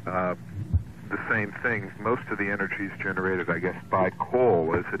 the same thing. Most of the energy is generated, I guess, by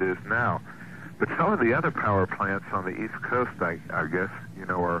coal as it is now. But some of the other power plants on the East Coast, I guess, you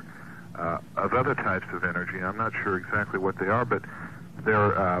know, are of other types of energy. I'm not sure exactly what they are, but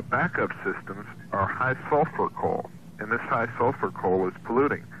their backup systems are high sulfur coal, and this high sulfur coal is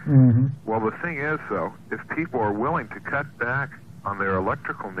polluting. Well, the thing is, though, if people are willing to cut back on their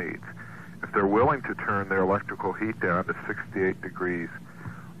electrical needs, if they're willing to turn their electrical heat down to 68 degrees,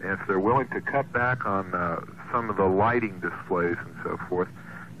 and if they're willing to cut back on some of the lighting displays and so forth,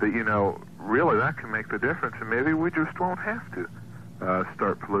 that, you know, really that can make the difference, and maybe we just won't have to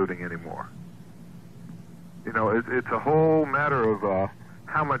start polluting anymore. You know, it's a whole matter of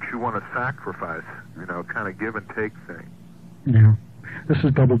how much you want to sacrifice, you know, kind of give and take thing. Yeah. This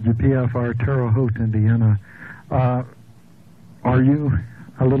is WPFR, Terre Haute, Indiana. Are you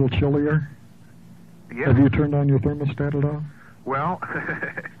a little chillier? Yeah. Have you turned on your thermostat at all? Well,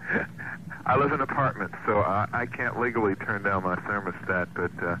 I live in an apartment, so I can't legally turn down my thermostat,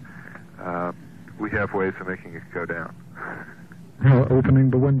 but we have ways of making it go down.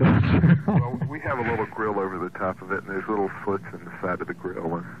 Opening the windows. Well, we have a little grill over the top of it, and there's little slits in the side of the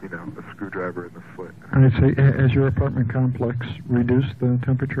grill, and, you know, a screwdriver in the slit. I see. Has your apartment complex reduced the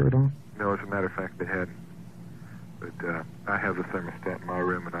temperature at all? No, as a matter of fact, they hadn't. But I have the thermostat in my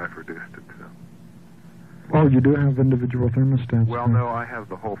room, and I've reduced it, so. Oh, you do have individual thermostats? Well, no, I have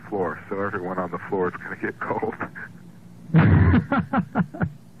the whole floor, so everyone on the floor is going to get cold. I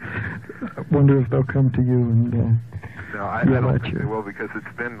wonder if they'll come to you and no, I don't think they will, because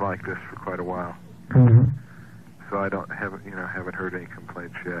it's been like this for quite a while. So I haven't heard any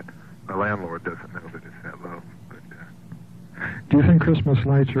complaints yet. My landlord doesn't know that it's that low. But do you think Christmas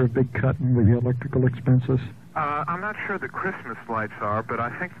lights are a big cut in the electrical expenses? I'm not sure the Christmas lights are, but I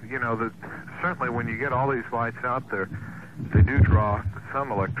think, you know, that certainly when you get all these lights out there, they do draw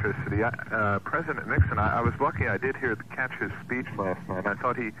some electricity. President Nixon, I was lucky I did catch his speech last night. I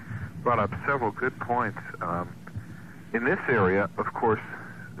thought he brought up several good points. In this area, of course,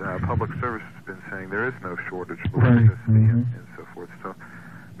 public service has been saying there is no shortage of electricity and so forth. So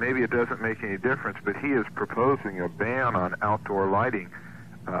maybe it doesn't make any difference, but he is proposing a ban on outdoor lighting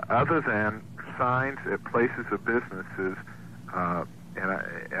other than signs at places of businesses. And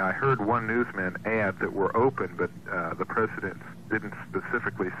I heard one newsman add that we're open, but the president didn't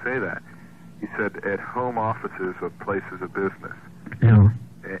specifically say that. He said at home offices of places of business. Yeah.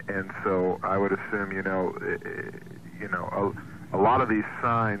 And so I would assume, a lot of these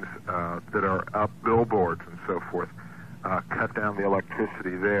signs that are up, billboards and so forth, cut down the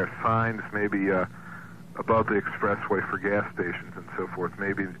electricity there. Signs maybe above the expressway for gas stations and so forth,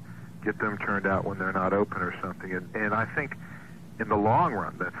 maybe get them turned out when they're not open or something. And I think in the long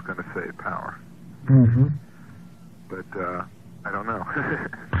run that's going to save power. Mm-hmm. But I don't know.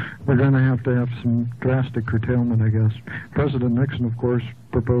 We're going to have some drastic curtailment, I guess. President Nixon, of course,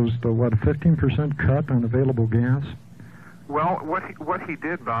 proposed, a 15% cut on available gas? Well, what he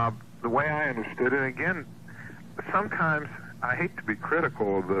did, Bob, the way I understood it, again, sometimes, I hate to be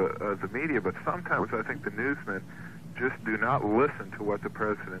critical of the media, but sometimes I think the newsmen just do not listen to what the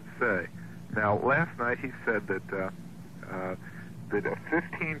president say. Now, last night he said that a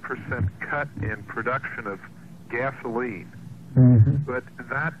 15% cut in production of gasoline, but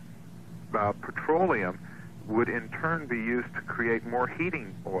that petroleum would in turn be used to create more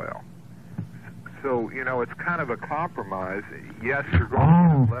heating oil. So, it's kind of a compromise. Yes, you're going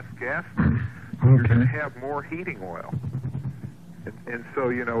to use less gas, but you're going to have more heating oil. And so,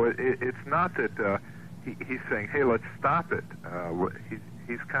 it's not that he's saying, hey, let's stop it.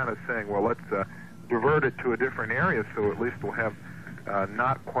 He's kind of saying, well, let's divert it to a different area so at least we'll have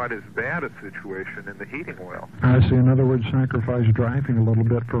not quite as bad a situation in the heating oil. I see. In other words, sacrifice driving a little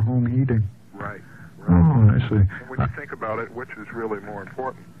bit for home heating. Right. Oh, I see. And when you think about it, which is really more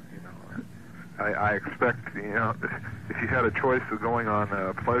important? I expect, if you had a choice of going on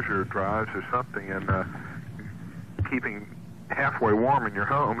pleasure drives or something and keeping halfway warm in your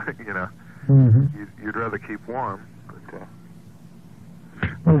home, you'd rather keep warm. But,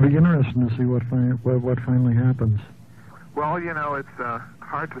 well, it'll be interesting to see what finally happens. Well, it's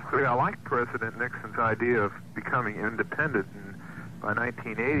hard to say. I like President Nixon's idea of becoming independent, and by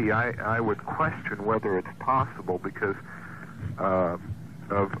 1980, I would question whether it's possible because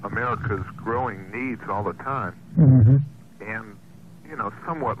of America's growing needs all the time, and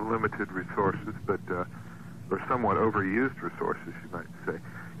somewhat limited resources, but or somewhat overused resources, you might say.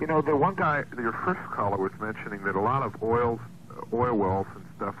 The one guy, your first caller, was mentioning that a lot of oil wells and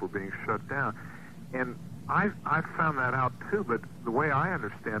stuff were being shut down, and I found that out too. But the way I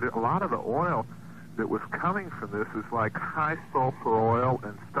understand it, a lot of the oil that was coming from this is like high sulfur oil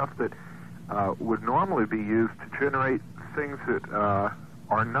and stuff that would normally be used to generate things that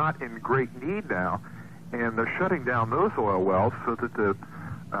are not in great need now, and they're shutting down those oil wells so that the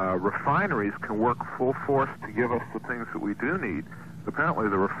refineries can work full force to give us the things that we do need. Apparently,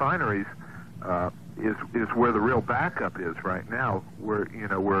 the refineries is where the real backup is right now. Where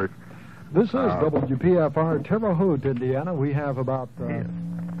this is WPFR Terre Haute, Indiana. We have about.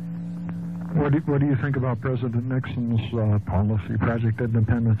 What do you think about President Nixon's policy, Project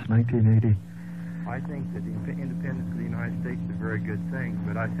Independence, 1980? I think that the independence of the United States is a very good thing,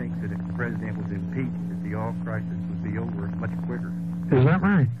 but I think that if the president was impeached, that the oil crisis would be over much quicker. Is that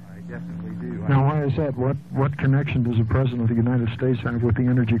right? I definitely do. Now, why is that? What connection does the president of the United States have with the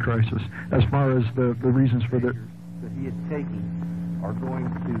energy crisis, as far as the reasons for the... that he is taking are going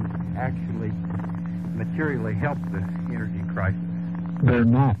to actually materially help the energy crisis. They're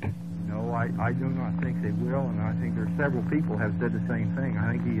not. No, I do not think they will, and I think there are several people have said the same thing.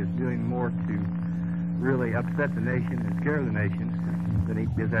 I think he is doing more to really upset the nation and scare the nation than he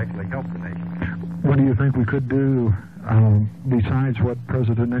is actually help the nation. What do you think we could do besides what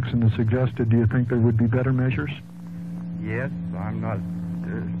President Nixon has suggested? Do you think there would be better measures? Yes, I'm not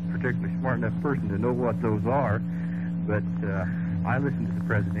a particularly smart enough person to know what those are, but I listened to the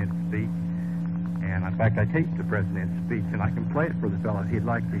president's speech, and in fact I taped the president's speech, and I can play it for the fellow if he'd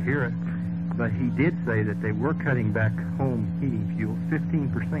like to hear it. But he did say that they were cutting back home heating fuels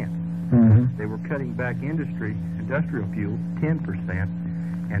 15%. They were cutting back industrial fuels 10%,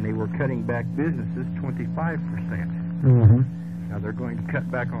 and they were cutting back businesses 25%. Now they're going to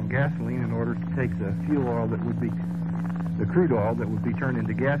cut back on gasoline in order to take the fuel oil that would be the crude oil that would be turned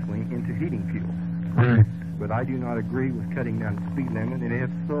into gasoline into heating fuel. But I do not agree with cutting down the speed limit, and if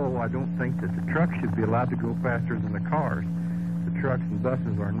so, I don't think that the trucks should be allowed to go faster than the cars. The trucks and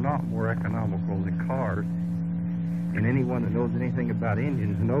buses are not more economical than cars, and anyone that knows anything about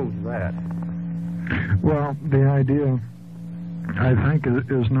engines knows that. Well, the idea, I think,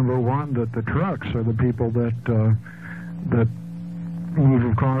 is number one, that the trucks are the people that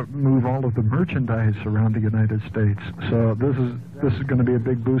move all of the merchandise around the United States. So this is going to be a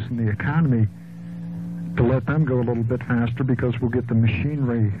big boost in the economy to let them go a little bit faster, because we'll get the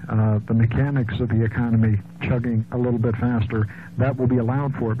machinery, the mechanics of the economy chugging a little bit faster. That will be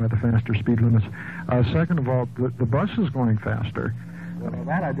allowed for by the faster speed limits. Second of all, the bus is going faster. Well,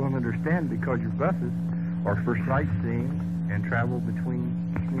 that I don't understand, because your buses are for sightseeing and travel between,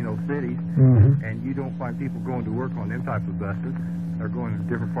 cities, and you don't find people going to work on them type of buses. They're going to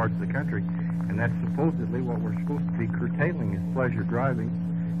different parts of the country, and that's supposedly what we're supposed to be curtailing, is pleasure driving,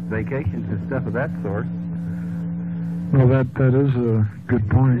 vacations and stuff of that sort. Well, that is a good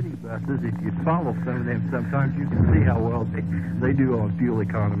point. City buses, if you follow some of them, sometimes you can see how well they do on fuel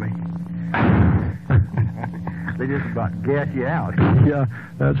economy. They just about gas you out. Yeah,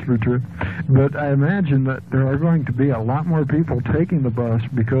 that's for true. But I imagine that there are going to be a lot more people taking the bus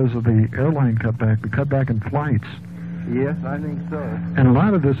because of the airline cutback, the cutback in flights. Yes, I think so. And a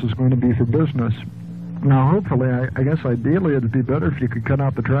lot of this is going to be for business. Now, hopefully, I guess ideally it'd be better if you could cut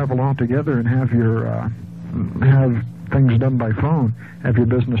out the travel altogether and have your have things done by phone, have your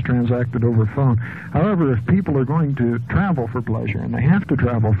business transacted over phone. However, if people are going to travel for pleasure, and they have to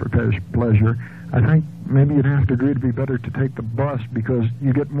travel for pleasure, I think maybe you'd have to agree to be better to take the bus, because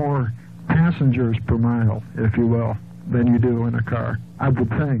you get more passengers per mile, if you will, than you do in a car. I would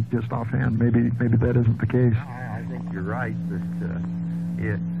think, just offhand, maybe that isn't the case. I think you're right, but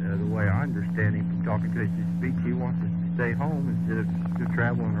the way I understand him from talking to his speech, he wants us to stay home instead of just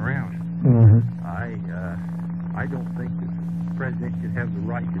traveling around. I don't think that the president should have the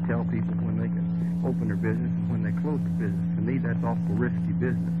right to tell people when they can open their business and when they close their business. To me, that's awful risky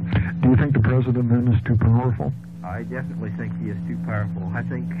business. Do you think the president then is too powerful? I definitely think he is too powerful. I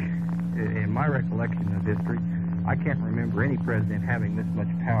think, in my recollection of history, I can't remember any president having this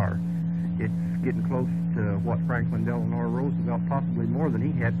much power. It's getting close to what Franklin Delano Roosevelt, possibly more than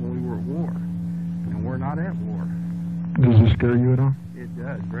he had when we were at war. And we're not at war. Does this scare you at all? It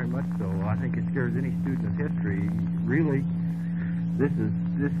does, very much so. I think it scares any student of history. Really, this is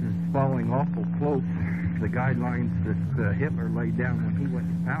following awful close the guidelines that Hitler laid down when he went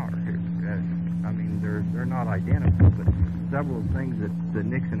to power. I mean, they're not identical, but several things that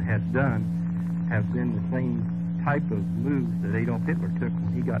Nixon has done have been the same type of moves that Adolf Hitler took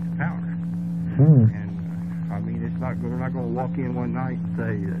when he got to power. And I mean, they're not going to walk in one night and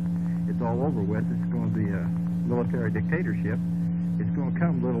say that it's all over with. It's going to be a military dictatorship. It's going to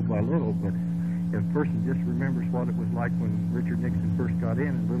come little by little, but if a person just remembers what it was like when Richard Nixon first got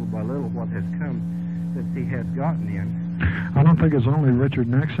in, and little by little what has come since he has gotten in. I don't think it's only Richard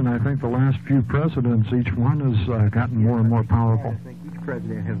Nixon. I think the last few presidents, each one has gotten more and more powerful. I think each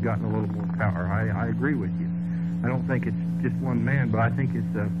president has gotten a little more power. I agree with you. I don't think it's just one man, but I think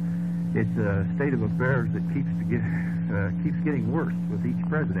it's a state of affairs that keeps getting worse with each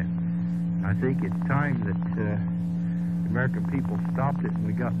president. I think it's time that the American people stopped it and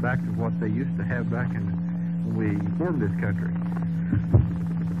we got back to what they used to have back when we formed this country.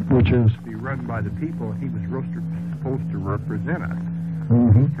 Which is? To be run by the people, and he was supposed to represent us.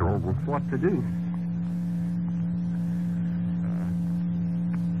 Or what to do.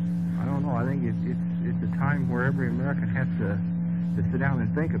 I don't know. I think it's a time where every American has to sit down and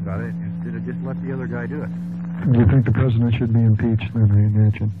think about it instead of just let the other guy do it. Do you think the president should be impeached then, I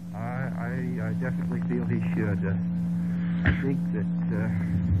imagine? I definitely feel he should. I think that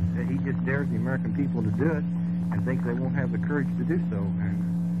he just dares the American people to do it and think they won't have the courage to do so.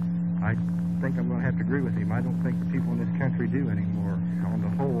 And I think I'm going to have to agree with him. I don't think the people in this country do anymore. On the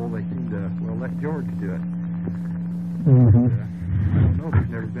whole, they seem to, let George do it. I don't know. There's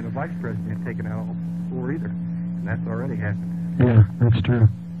never been a vice president taken out before either. And that's already happened. Yeah, that's true.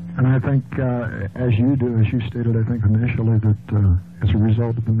 And I think, as you stated, I think initially that as a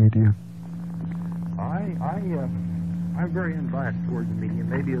result of the media. I'm very unbiased towards the media,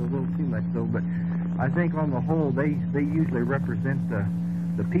 maybe a little too much so, but I think on the whole they usually represent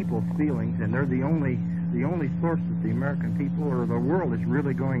the people's feelings, and they're the only source that the American people or the world is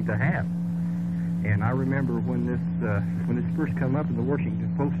really going to have. And I remember when this first came up and the Washington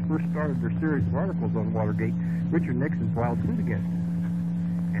Post first started their series of articles on Watergate, Richard Nixon filed suit against it.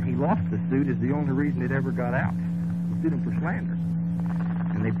 And he lost the suit as the only reason it ever got out. He sued him for slander.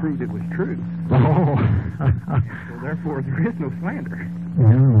 And they proved it was true. Oh. So therefore, there is no slander.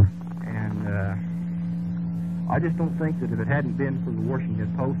 Yeah. And I just don't think that if it hadn't been for the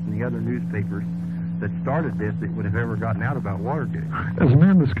Washington Post and the other newspapers that started this, it would have ever gotten out about Watergate. As a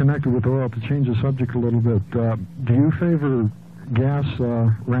man that's connected with oil, to change the subject a little bit, do you favor gas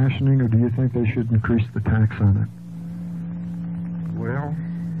rationing, or do you think they should increase the tax on it? Well,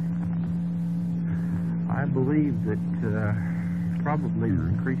 I believe that probably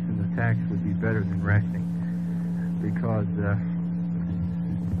increasing the tax would be better than rationing, because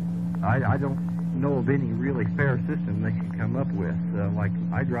I don't know of any really fair system they can come up with. Like,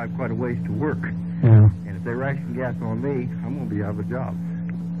 I drive quite a ways to work, and if they ration gas on me, I'm going to be out of a job.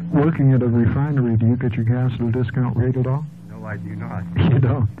 Working at a refinery, do you get your gas at a discount rate at all? No, I do not. You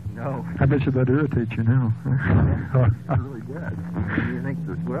don't? No. I bet you that irritates you now. It really does. You think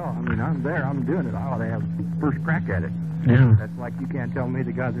that, well, I mean, I'm there, I'm doing it, I ought to have first crack at it. Yeah. That's like you can't tell me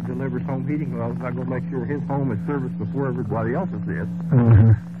the guy that delivers home heating oil is not going to make sure his home is serviced before everybody else's is.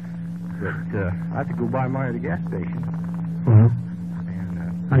 But I have to go buy mine at a gas station. Well,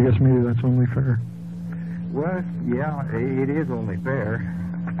 And, I guess maybe that's only fair. well, yeah, it is only fair.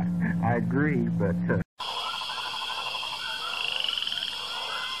 I agree, but...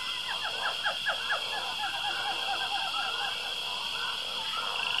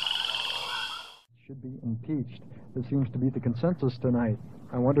 should be impeached. This seems to be the consensus tonight.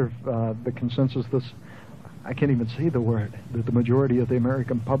 I wonder if the consensus, I can't even say the word, that the majority of the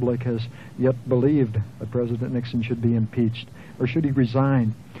American public has yet believed that President Nixon should be impeached, or should he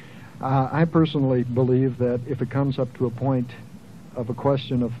resign. I personally believe that if it comes up to a point of a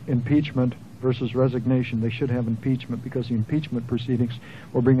question of impeachment versus resignation, they should have impeachment, because the impeachment proceedings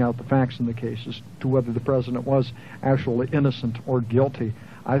will bring out the facts in the case as to whether the president was actually innocent or guilty.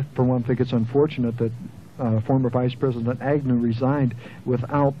 I, for one, think it's unfortunate that former Vice President Agnew resigned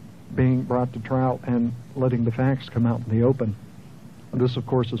without being brought to trial and letting the facts come out in the open. This, of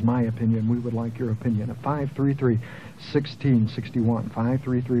course, is my opinion. We would like your opinion at 533-1661,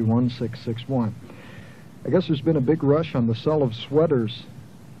 533-1661. I guess there's been a big rush on the sale of sweaters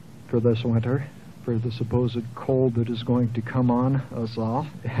for this winter, for the supposed cold that is going to come on us all.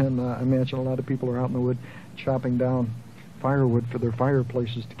 And I imagine a lot of people are out in the wood chopping down firewood for their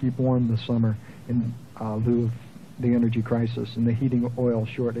fireplaces to keep warm this summer in lieu of the energy crisis and the heating oil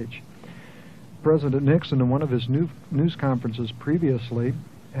shortage. President Nixon, in one of his news conferences previously,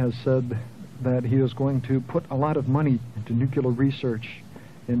 has said that he is going to put a lot of money into nuclear research,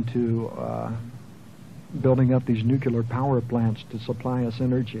 into building up these nuclear power plants to supply us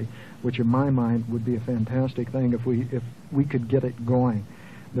energy, which in my mind would be a fantastic thing if we could get it going.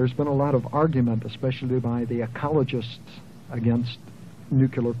 There's been a lot of argument, especially by the ecologists, against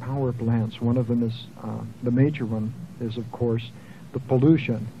nuclear power plants. One of them is, the major one is, of course, the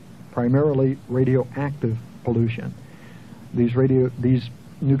pollution, primarily radioactive pollution. These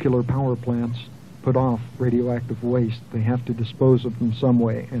nuclear power plants put off radioactive waste. They have to dispose of them some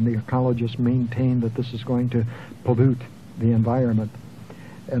way, and the ecologists maintain that this is going to pollute the environment.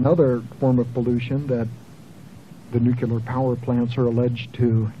 Another form of pollution that the nuclear power plants are alleged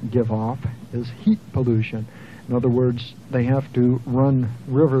to give off is heat pollution. In other words, they have to run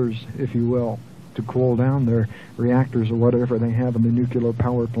rivers, if you will, to cool down their reactors or whatever they have in the nuclear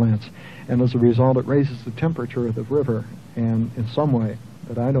power plants. And as a result, it raises the temperature of the river, and in some way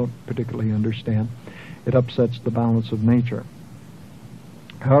that I don't particularly understand, it upsets the balance of nature.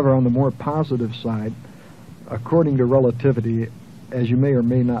 However, on the more positive side, according to relativity, as you may or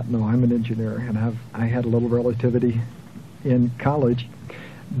may not know, I'm an engineer, and I had a little relativity in college.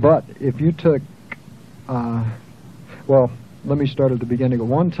 But if you took, well, let me start at the beginning. At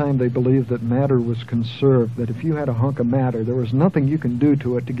one time, they believed that matter was conserved, that if you had a hunk of matter, there was nothing you can do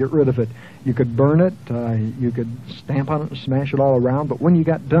to it to get rid of it. You could burn it, you could stamp on it and smash it all around, but when you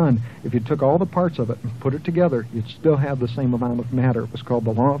got done, if you took all the parts of it and put it together, you'd still have the same amount of matter. It was called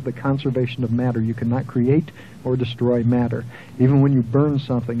the law of the conservation of matter. You cannot create or destroy matter. Even when you burn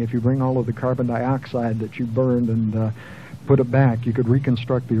something, if you bring all of the carbon dioxide that you burned and put it back, you could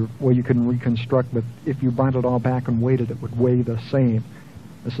reconstruct you can reconstruct, but if you brought it all back and weighed it, it would weigh the same.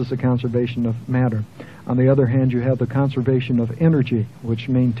 This is the conservation of matter. On the other hand, you have the conservation of energy, which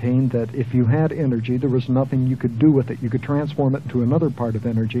maintained that if you had energy, there was nothing you could do with it. You could transform it into another part of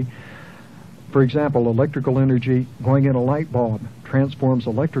energy. For example, electrical energy going in a light bulb transforms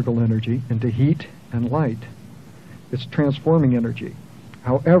electrical energy into heat and light. It's transforming energy.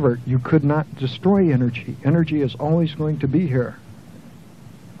 However, you could not destroy energy. Energy is always going to be here.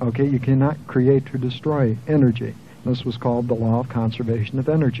 Okay, you cannot create or destroy energy. This was called the law of conservation of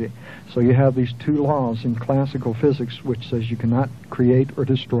energy. So you have these two laws in classical physics, which says you cannot create or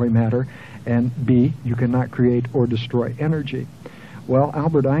destroy matter, and B, you cannot create or destroy energy. Well,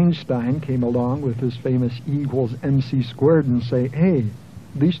 Albert Einstein came along with his famous E equals mc squared and say, hey,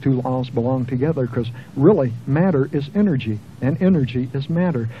 these two laws belong together, because really matter is energy and energy is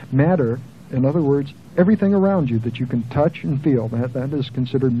matter. Matter, in other words, everything around you that you can touch and feel, that is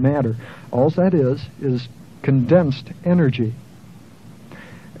considered matter. All that is condensed energy.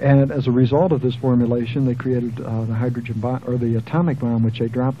 And as a result of this formulation, they created the hydrogen bomb, or the atomic bomb, which they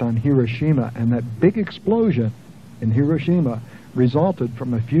dropped on Hiroshima. And that big explosion in Hiroshima resulted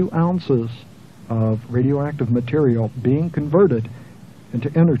from a few ounces of radioactive material being converted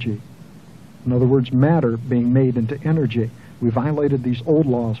into energy. In other words, matter being made into energy. We violated these old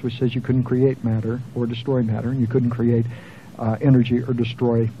laws, which says you couldn't create matter or destroy matter, and you couldn't create energy or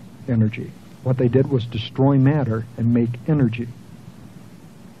destroy energy. What they did was destroy matter and make energy.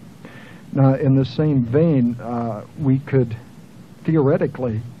 Now, in the same vein, we could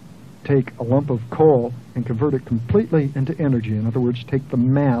theoretically take a lump of coal and convert it completely into energy. In other words, take the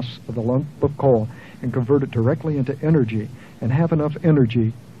mass of the lump of coal and convert it directly into energy and have enough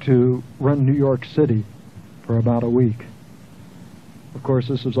energy to run New York City for about a week. Of course,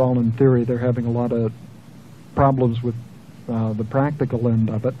 this is all in theory. They're having a lot of problems with the practical end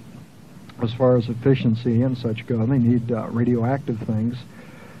of it as far as efficiency and such go. They need radioactive things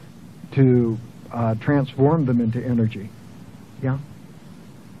to transform them into energy. Yeah?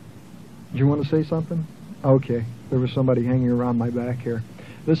 Do you want to say something? Okay. There was somebody hanging around my back here.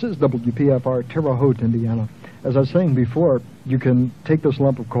 This is WPFR, Terre Haute, Indiana. As I was saying before, you can take this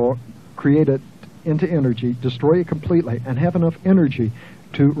lump of coal, create it into energy, destroy it completely, and have enough energy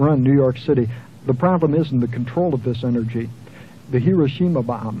to run New York City. The problem is in the control of this energy. The Hiroshima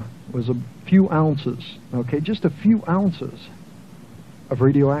bomb was a few ounces, okay, just a few ounces of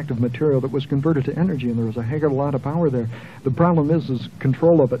radioactive material that was converted to energy, and there was a heck of a lot of power there. The problem is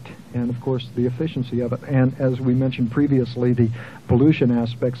control of it, and of course the efficiency of it, and as we mentioned previously, the pollution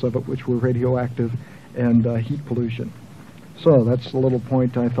aspects of it, which were radioactive and heat pollution. So that's a little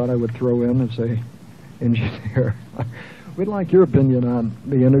point I thought I would throw in as a engineer. We'd like your opinion on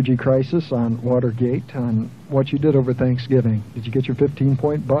the energy crisis, on Watergate, on what you did over Thanksgiving. Did you get your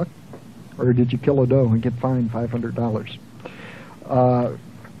 15-point buck, or did you kill a doe and get fined $500?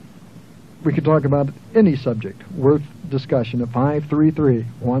 We could talk about any subject worth discussion at 533-1661,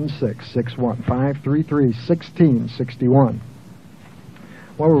 533-1661.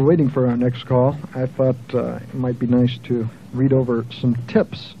 While we're waiting for our next call, I thought it might be nice to read over some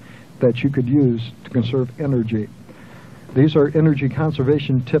tips that you could use to conserve energy. These are energy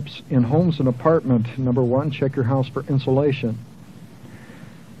conservation tips in homes and apartments. Number 1, check your house for insulation.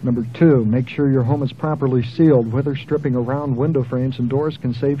 Number 2, make sure your home is properly sealed. Weather stripping around window frames and doors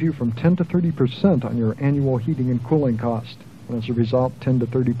can save you from 10 to 30% on your annual heating and cooling cost. And as a result, 10 to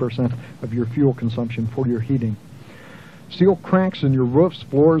 30% of your fuel consumption for your heating. Seal cracks in your roofs,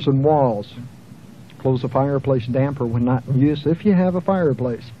 floors, and walls. Close the fireplace damper when not in use if you have a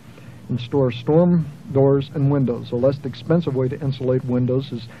fireplace. Install storm doors and windows. A less expensive way to insulate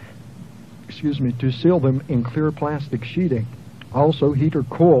windows is, to seal them in clear plastic sheeting. Also, heat or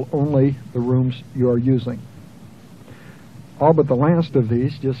cool only the rooms you are using. All but the last of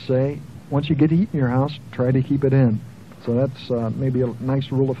these just say, once you get heat in your house, try to keep it in. So that's maybe a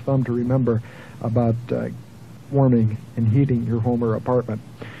nice rule of thumb to remember about warming and heating your home or apartment.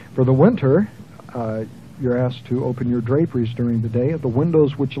 For the winter, you're asked to open your draperies during the day at the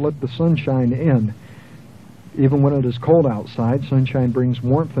windows which let the sunshine in. Even when it is cold outside, sunshine brings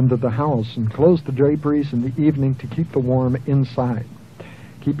warmth into the house, and close the draperies in the evening to keep the warm inside.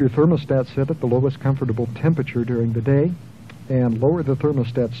 Keep your thermostat set at the lowest comfortable temperature during the day, and lower the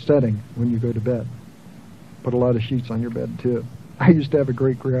thermostat setting when you go to bed. Put a lot of sheets on your bed, too. I used to have a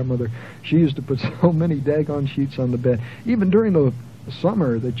great-grandmother. She used to put so many daggone sheets on the bed, even during the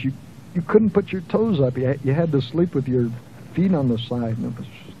summer, that you couldn't put your toes up. You had to sleep with your feet on the side, and it was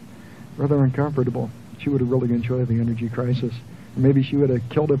rather uncomfortable. She would have really enjoyed the energy crisis. Maybe she would have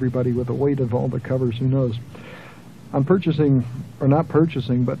killed everybody with the weight of all the covers, who knows. On purchasing, or not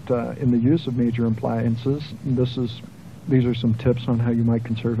purchasing, but in the use of major appliances, these are some tips on how you might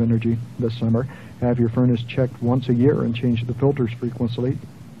conserve energy this summer. Have your furnace checked once a year and change the filters frequently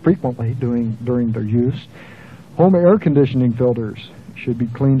during their use. Home air conditioning filters should be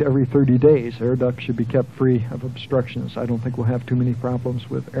cleaned every 30 days. Air ducts should be kept free of obstructions. I don't think we'll have too many problems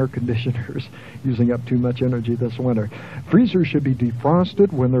with air conditioners using up too much energy this winter. Freezers should be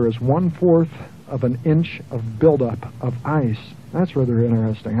defrosted when there is 1/4 of an inch of buildup of ice. That's rather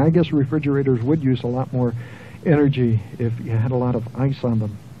interesting. I guess refrigerators would use a lot more energy if you had a lot of ice on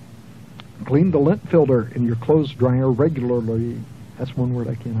them. Clean the lint filter in your clothes dryer regularly. That's one word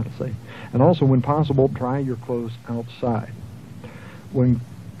I cannot say. And also, when possible, dry your clothes outside.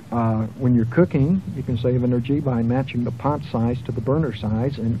 When you're cooking, you can save energy by matching the pot size to the burner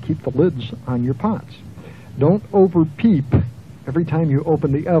size and keep the lids on your pots. Don't over peep. Every time you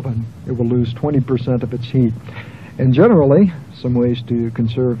open the oven, it will lose 20% of its heat. And generally, some ways to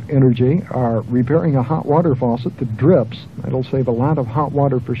conserve energy are repairing a hot water faucet that drips. That'll save a lot of hot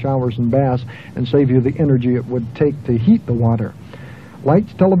water for showers and baths and save you the energy it would take to heat the water.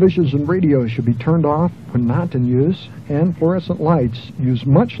 Lights, televisions, and radios should be turned off when not in use, and fluorescent lights use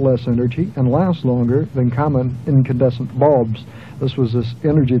much less energy and last longer than common incandescent bulbs. This was this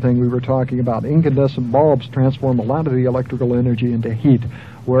energy thing we were talking about. Incandescent bulbs transform a lot of the electrical energy into heat,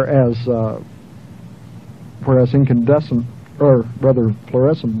 whereas incandescent, or rather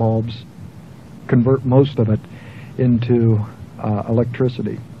fluorescent bulbs convert most of it into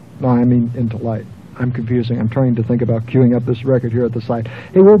electricity. No, I mean into light. I'm confusing. I'm trying to think about queuing up this record here at the side.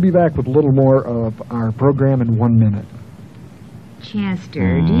 Hey, we'll be back with a little more of our program in 1 minute.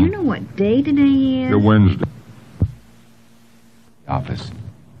 Chester, do you know what day today is? The Wednesday. Office.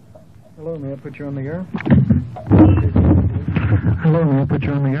 Hello, may I put you on the air? Hello, may I put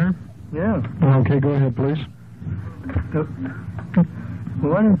you on the air? Yeah. Okay, go ahead, please.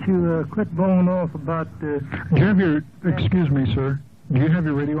 Why don't you quit blowing off about... Do you have your... Excuse me, sir. Do you have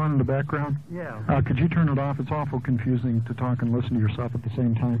your radio on in the background? Yeah. Could you turn it off? It's awful confusing to talk and listen to yourself at the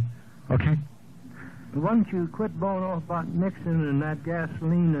same time. Okay? Why don't you quit blowing off about Nixon and that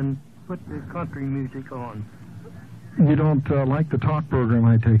gasoline and put the country music on? You don't like the talk program,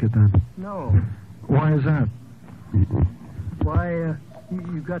 I take it, then? No. Why is that? Why,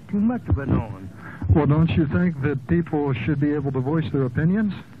 you've got too much of it on. Well, don't you think that people should be able to voice their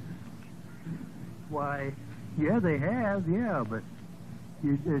opinions? Why, yeah, they have, yeah, but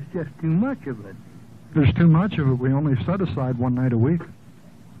there's just too much of it. There's too much of it. We only set aside one night a week.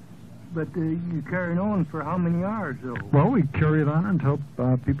 But you carrying on for how many hours, though? Well, we carry it on until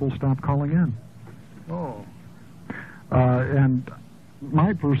people stop calling in. Oh. And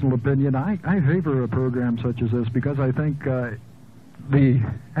my personal opinion, I favor a program such as this because I think the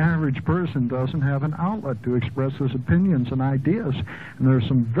average person doesn't have an outlet to express his opinions and ideas. And there are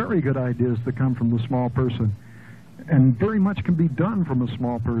some very good ideas that come from the small person. And very much can be done from a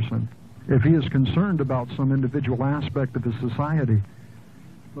small person if he is concerned about some individual aspect of his society.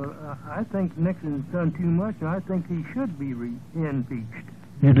 Well, I think Nixon's done too much, and I think he should be impeached.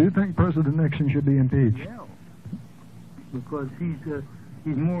 You do think President Nixon should be impeached? Yeah. Because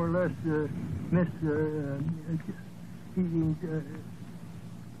he's more or less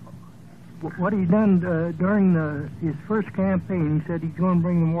what he done during his first campaign. He said he's going to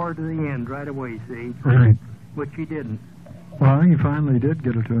bring the war to the end right away, see? Right. Which he didn't. Well, he finally did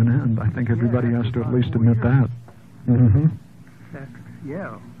get it to an end. I think everybody has to at least admit that. Mm-hmm.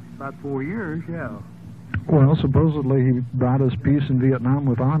 Yeah, about 4 years, yeah. Well, supposedly he brought us peace in Vietnam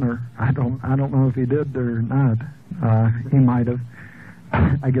with honor. I don't know if he did or not. He might have.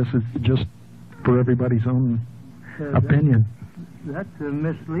 I guess it's just for everybody's own opinion. That's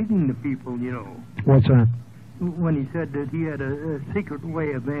misleading to people, you know. What's that? When he said that he had a secret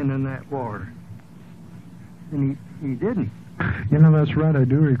way of ending that war. And he didn't. You know, that's right. I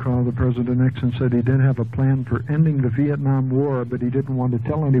do recall that President Nixon said he did have a plan for ending the Vietnam War, but he didn't want to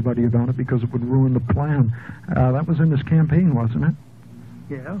tell anybody about it because it would ruin the plan. That was in his campaign, wasn't it?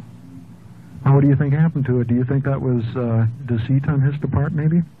 Yeah. What do you think happened to it? Do you think that was deceit on his part,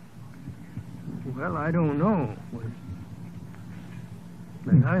 maybe? Well, I don't know.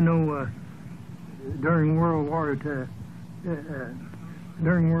 But I know during World War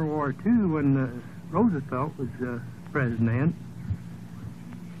II, when Roosevelt was president,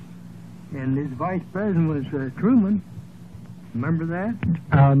 and his vice president was Truman. Remember that?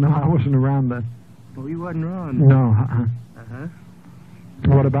 No, I wasn't around then. Oh, he wasn't around? No. Uh-huh.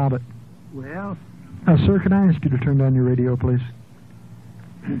 What about it? Well... sir, can I ask you to turn down your radio, please?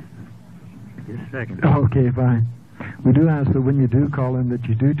 Just a second. Okay, fine. We do ask that when you do call in that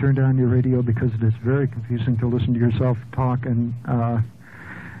you do turn down your radio because it is very confusing to listen to yourself talk and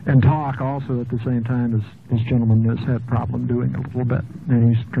talk also at the same time as this gentleman has had problem doing a little bit.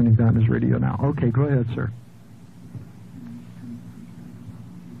 And he's turning down his radio now. Okay, go ahead, sir.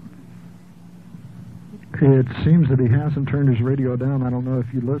 It seems that he hasn't turned his radio down. I don't know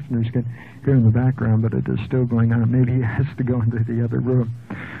if you listeners can hear in the background, but it is still going on. Maybe he has to go into the other room.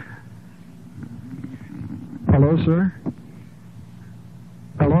 Hello, sir?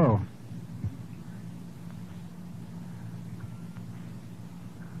 Hello?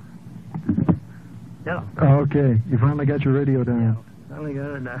 Yeah. Okay, you finally got your radio down. Yeah, finally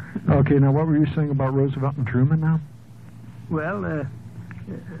got it down. Okay, now what were you saying about Roosevelt and Truman now? Well,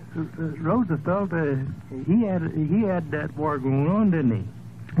 Roosevelt, he had that war going on, didn't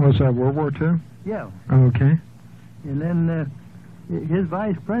he? Was that World War II? Yeah. Okay. And then his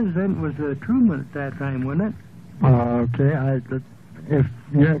vice president was Truman at that time, wasn't it? Okay, if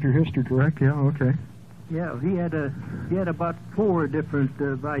you have your history correct, yeah, okay. Yeah, he had about 4 different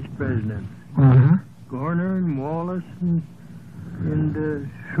vice presidents. Uh-huh. Garner and Wallace and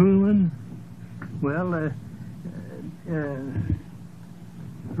Truman. Well,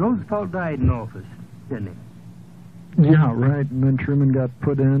 Roosevelt died in office, didn't he? Yeah, right. And then Truman got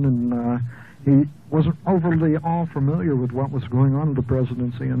put in, and he wasn't overly all familiar with what was going on in the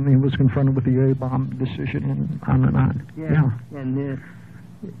presidency, and he was confronted with the A-bomb decision and on and on. Yeah. And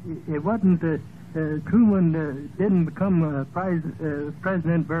it wasn't Truman didn't become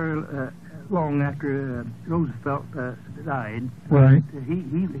president very long after Roosevelt died. Right.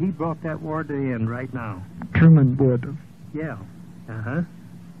 He brought that war to the end right now. Truman would have. Yeah. Uh-huh.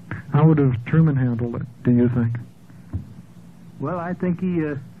 How would have Truman handled it, do you think? Well, I think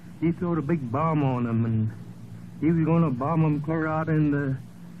he threw a big bomb on them, and he was going to bomb them clear out into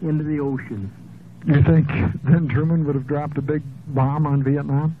the ocean. You think then Truman would have dropped a big bomb on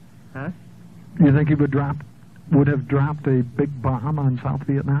Vietnam? Huh? You think he would have dropped a big bomb on South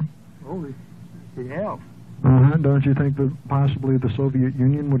Vietnam? Oh, yeah. Uh-huh. Don't you think that possibly the Soviet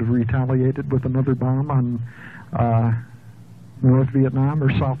Union would have retaliated with another bomb on North Vietnam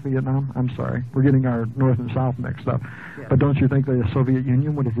or South Vietnam? I'm sorry, we're getting our North and South mixed up. Yeah. But don't you think the Soviet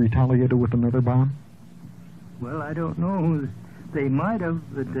Union would have retaliated with another bomb? Well, I don't know. They might have,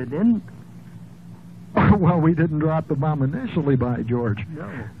 but they didn't. Well, we didn't drop the bomb initially, by George. No.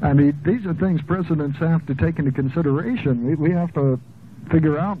 I mean, these are things presidents have to take into consideration. We have to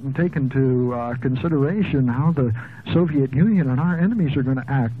figure out and take into consideration how the Soviet Union and our enemies are going to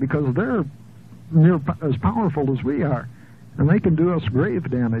act, because they're near as powerful as we are. And they can do us grave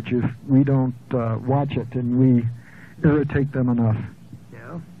damage if we don't watch it and we irritate them enough.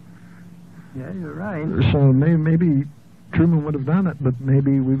 Yeah. Yeah, you're right. So maybe Truman would have done it, but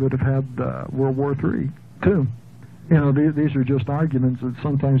maybe we would have had World War III, too. You know, these are just arguments. It's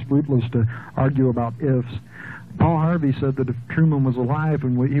sometimes fruitless to argue about ifs. Paul Harvey said that if Truman was alive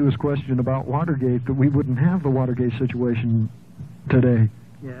and he was questioned about Watergate, that we wouldn't have the Watergate situation today.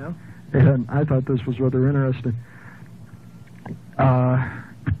 Yeah. And I thought this was rather interesting.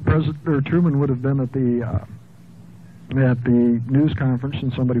 Truman would have been at the news conference,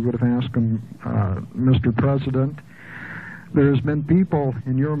 and somebody would have asked him, Mr. President, there's been people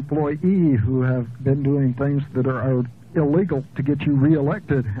in your employee who have been doing things that are illegal to get you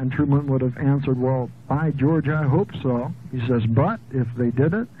reelected. And Truman would have answered, well, by George, I hope so. He says, but if they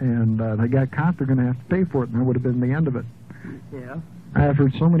did it and they got caught, they're going to have to pay for it, and that would have been the end of it. Yeah. I've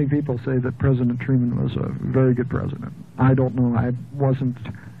heard so many people say that President Truman was a very good president. I don't know. I wasn't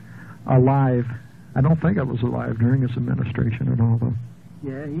alive. I don't think I was alive during his administration at all, though.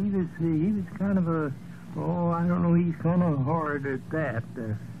 Yeah, he was kind of a, I don't know, he's kind of hard at that,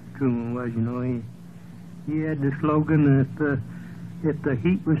 Truman was, you know. He had the slogan that if the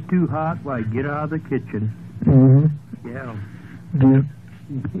heat was too hot, why, get out of the kitchen. Mm-hmm. Yeah.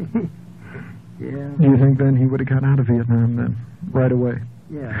 Yeah. Do you think then he would have got out of Vietnam then, right away?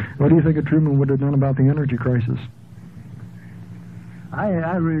 Yeah. What do you think Truman would have done about the energy crisis?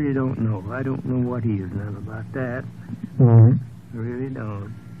 I really don't know. I don't know what he has done about that. Mm-hmm. I really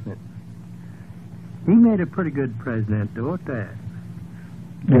don't. But he made a pretty good president, though, at that.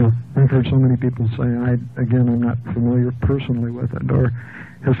 Yeah, I've heard so many people say, I'm not familiar personally with it, or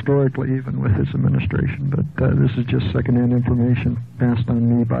historically even with his administration, but this is just second-hand information passed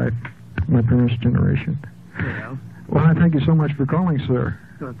on me by my parents' generation. Yeah. Well, I thank you so much for calling, sir.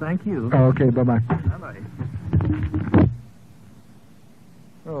 So thank you. Okay, bye-bye. Bye-bye.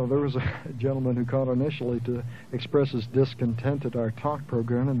 Oh, there was a gentleman who called initially to express his discontent at our talk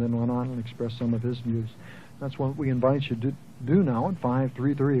program and then went on and expressed some of his views. That's what we invite you to do now at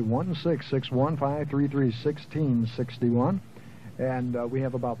 533-1661, 533-1661. And we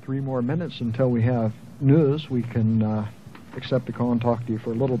have about 3 more minutes until we have news. We can accept a call and talk to you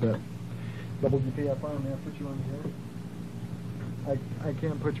for a little bit. WPFR, may I put you on the air? I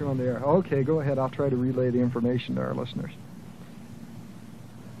can't put you on the air. Okay, go ahead. I'll try to relay the information to our listeners.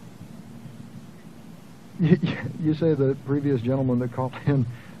 You say the previous gentleman that called in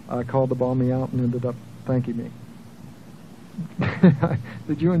called to bawl me out and ended up thanking me.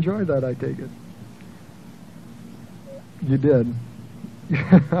 Did you enjoy that, I take it? You did.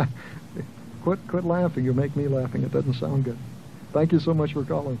 Quit laughing. You'll make me laughing. It doesn't sound good. Thank you so much for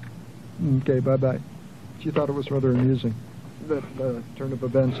calling. Okay, bye-bye. She thought it was rather amusing that the turn of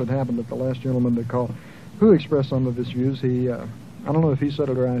events had happened at the last gentleman that called, who expressed some of his views. He, I don't know if he said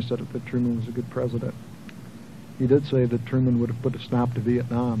it or I said it, that Truman was a good president. He did say that Truman would have put a stop to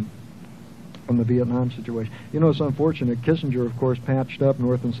Vietnam, on the Vietnam situation. You know, it's unfortunate. Kissinger, of course, patched up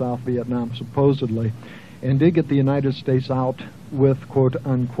North and South Vietnam, supposedly, and did get the United States out with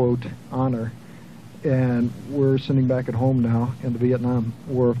quote-unquote honor. And we're sitting back at home now, and the Vietnam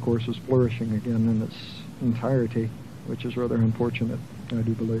War, of course, is flourishing again in its entirety, which is rather unfortunate, I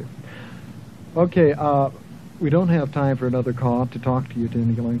do believe. Okay, we don't have time for another call to talk to you to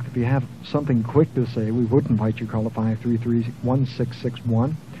any length. If you have something quick to say, we would invite you to call at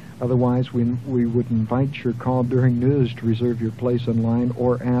 533-1661. Otherwise, we would invite your call during news to reserve your place in line,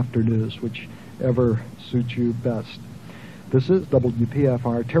 or after news, whichever suits you best. This is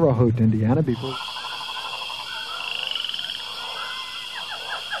WPFR, Terre Haute, Indiana. Before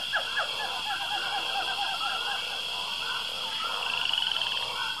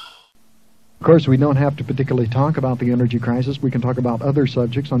Of course, we don't have to particularly talk about the energy crisis. We can talk about other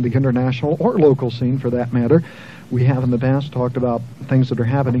subjects on the international or local scene, for that matter. We have in the past talked about things that are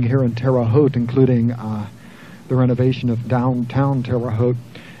happening here in Terre Haute, including the renovation of downtown Terre Haute.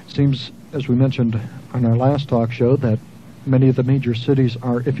 It seems, as we mentioned on our last talk show, that many of the major cities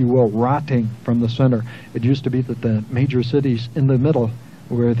are, if you will, rotting from the center. It used to be that the major cities in the middle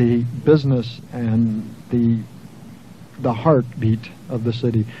were the business and the heartbeat of the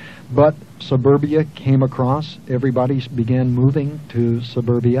city. But suburbia came across. Everybody began moving to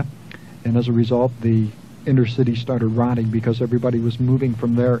suburbia, and as a result, the inner city started rotting because everybody was moving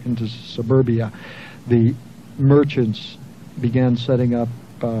from there into suburbia. The merchants began setting up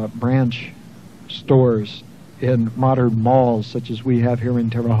branch stores in modern malls, such as we have here in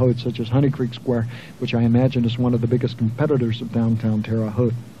Terre Haute, such as Honey Creek Square, which I imagine is one of the biggest competitors of downtown Terre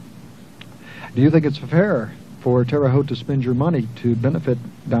Haute. Do you think it's fair for Terre Haute to spend your money to benefit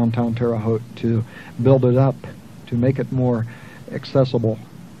downtown Terre Haute, to build it up, to make it more accessible?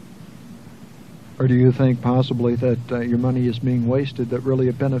 Or do you think possibly that your money is being wasted, that really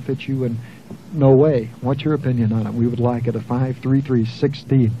it benefits you in no way? What's your opinion on it? We would like it at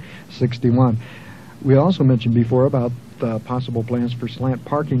 533-1661. We also mentioned before about possible plans for slant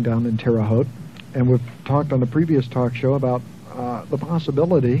parking down in Terre Haute, and we've talked on a previous talk show about the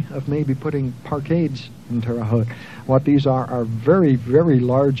possibility of maybe putting parkades in Terre Haute. What these are very, very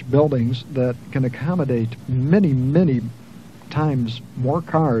large buildings that can accommodate many, many times more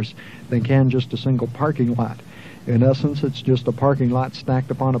cars than can just a single parking lot. In essence, it's just a parking lot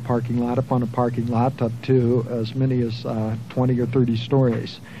stacked upon a parking lot upon a parking lot, up to as many as 20 or 30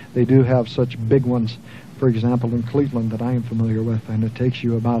 stories. They do have such big ones, for example, in Cleveland, that I am familiar with, and it takes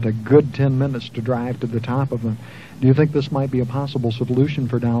you about a good 10 minutes to drive to the top of them. Do you think this might be a possible solution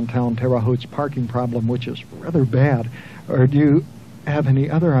for downtown Terre Haute's parking problem, which is rather bad? Or do you have any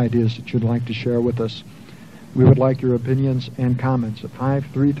other ideas that you'd like to share with us? We would like your opinions and comments at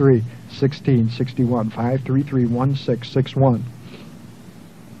 533-1661, 533-1661.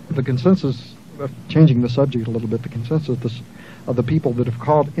 The consensus, changing the subject a little bit, the consensus of the people that have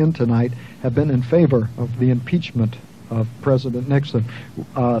called in tonight have been in favor of the impeachment of President Nixon.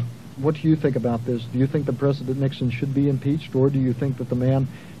 What do you think about this? Do you think that President Nixon should be impeached, or do you think that the man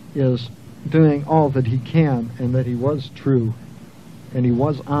is doing all that he can, and that he was true and he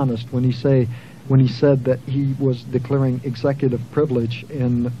was honest when he said that he was declaring executive privilege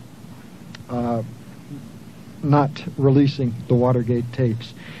in not releasing the Watergate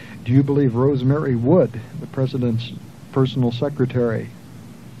tapes? Do you believe Rosemary Wood, the president's personal secretary,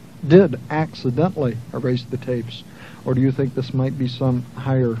 did accidentally erase the tapes? Or do you think this might be some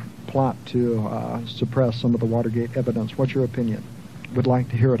higher plot to suppress some of the Watergate evidence? What's your opinion? Would like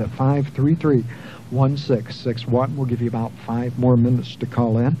to hear it at 533-1661. We'll give you about 5 more minutes to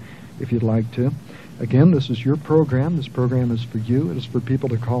call in if you'd like to. Again, this is your program. This program is for you. It is for people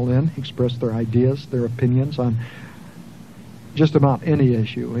to call in, express their ideas, their opinions on just about any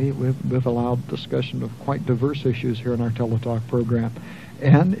issue. We've allowed discussion of quite diverse issues here in our TeleTalk program.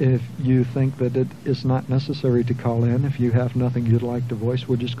 And if you think that it is not necessary to call in, if you have nothing you'd like to voice,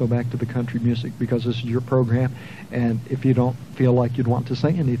 we'll just go back to the country music, because this is your program. And if you don't feel like you'd want to say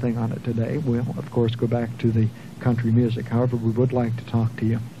anything on it today, we'll, of course, go back to the country music. However, we would like to talk to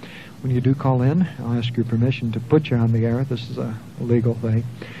you. When you do call in, I'll ask your permission to put you on the air. This is a legal thing.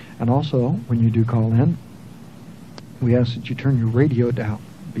 And also, when you do call in, we ask that you turn your radio down,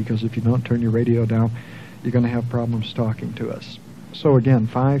 because if you don't turn your radio down, you're going to have problems talking to us. So again,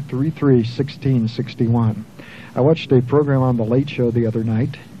 533-1661. I watched a program on The Late Show the other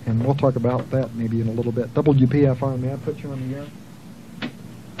night, and we'll talk about that maybe in a little bit. WPFR, may I put you on the air?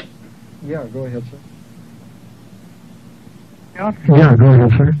 Yeah, go ahead, sir. Yeah, go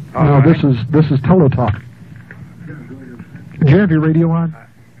ahead, sir. No, this is TeleTalk. Do you have your radio on?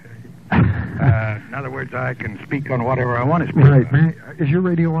 In other words, I can speak on whatever I want to speak Right. on. Is your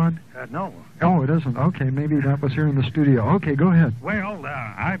radio on? No. Oh, it isn't. Okay, maybe that was here in the studio. Okay, go ahead. Well,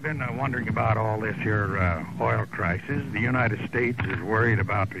 I've been wondering about all this here oil crisis. The United States is worried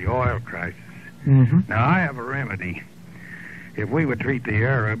about the oil crisis. Now, I have a remedy. If we would treat the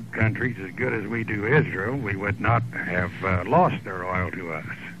Arab countries as good as we do Israel, we would not have lost their oil to us.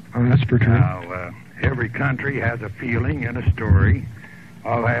 Oh, that's for true. Now, every country has a feeling and a story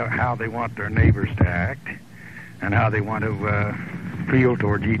of how they want their neighbors to act and how they want to feel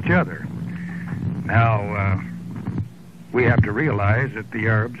towards each other. Now, we have to realize that the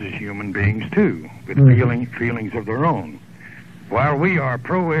Arabs is human beings too, with feelings of their own. While we are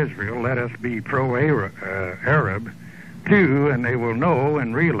pro-Israel, let us be pro-Arab too, and they will know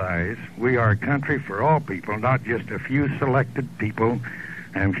and realize we are a country for all people, not just a few selected people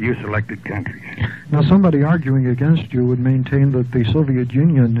and few selected countries. Now, somebody arguing against you would maintain that the Soviet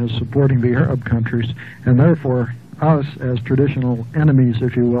Union is supporting the Arab countries, and therefore us, as traditional enemies,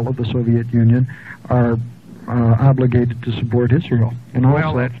 if you will, of the Soviet Union, are obligated to support Israel. And also,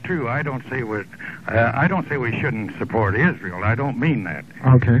 well, that's true. I don't say we shouldn't support Israel. I don't mean that.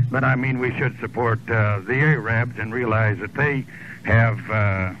 Okay. But I mean we should support the Arabs and realize that they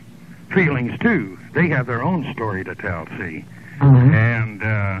have feelings too. They have their own story to tell. See. And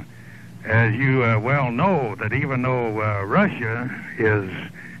as you well know, that even though Russia is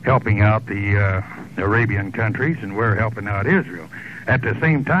helping out the Arabian countries and we're helping out Israel, at the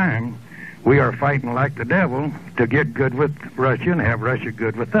same time, we are fighting like the devil to get good with Russia and have Russia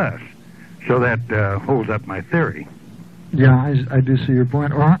good with us. So that holds up my theory. Yeah, I do see your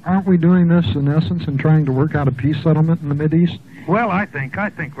point. Or aren't we doing this, in essence, in trying to work out a peace settlement in the Mideast? Well, I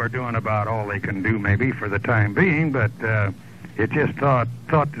think we're doing about all they can do, maybe, for the time being, but it's just thought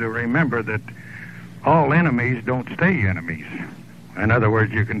to remember that all enemies don't stay enemies. In other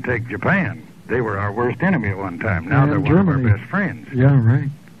words, you can take Japan. They were our worst enemy at one time. Now they're one of our best friends. Yeah, right.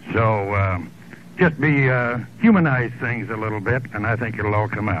 So just humanize things a little bit, and I think it'll all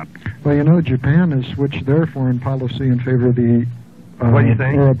come out. Well, you know, Japan has switched their foreign policy in favor of the what do you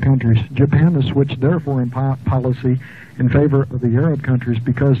think? Arab countries. Japan has switched their foreign policy in favor of the Arab countries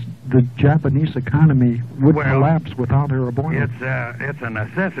because the Japanese economy would collapse without Arab oil. It's a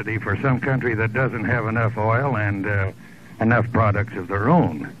necessity for some country that doesn't have enough oil and enough products of their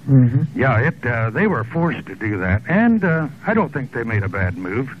own. Yeah, they were forced to do that, and I don't think they made a bad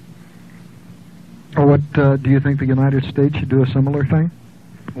move. What do you think the United States should do a similar thing?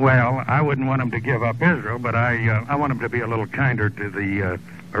 Well, I wouldn't want them to give up Israel, but I want them to be a little kinder to the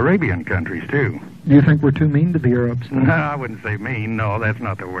Arabian countries too. Do you think we're too mean to the Arabs? Then? No, I wouldn't say mean. No, that's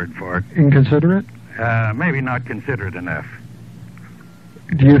not the word for it. Inconsiderate? Maybe not considerate enough.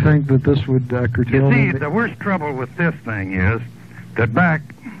 Do you think that this would curtail... You see, the worst trouble with this thing is that back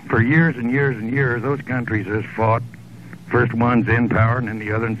for years and years and years, those countries has fought, first ones in power and then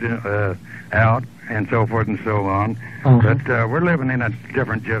the others out, and so forth and so on. But we're living in a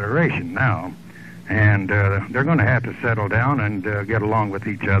different generation now, and they're going to have to settle down and get along with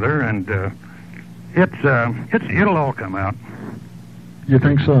each other, and it'll all come out. You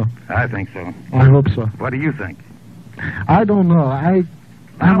think so? I think so. I hope so. What do you think? I don't know.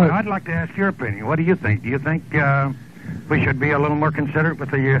 I'd like to ask your opinion. What do you think? Do you think we should be a little more considerate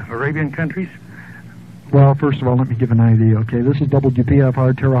with the Arabian countries? Well, first of all, let me give an idea, okay? This is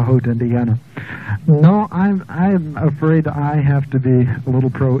WPFR, Terre Haute, Indiana. No, I'm afraid I have to be a little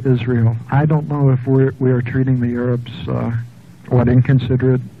pro-Israel. I don't know if we are treating the Arabs,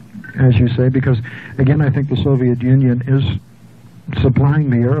 inconsiderate, as you say, because, again, I think the Soviet Union is supplying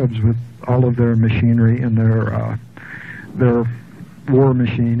the Arabs with all of their machinery and their war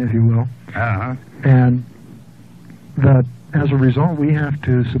machine, if you will. And that, as a result, we have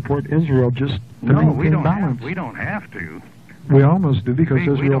to support Israel just to maintain balance. We don't have to. We almost do because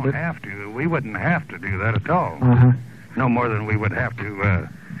Israel... We don't have to. We wouldn't have to do that at all. No more than we would have to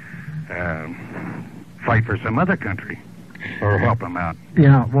fight for some other country or help them out.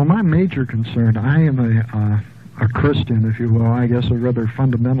 Yeah, well, my major concern, I am a Christian, if you will, I guess a rather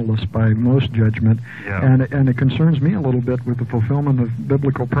fundamentalist by most judgment, and it concerns me a little bit with the fulfillment of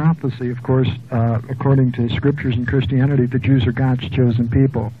biblical prophecy. Of course, according to scriptures in Christianity, the Jews are God's chosen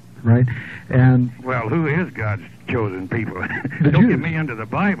people, right? And well, who is God's chosen people? The Don't Jews. get me into the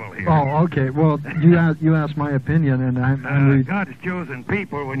Bible here. Oh, okay. Well, you asked my opinion, and God's chosen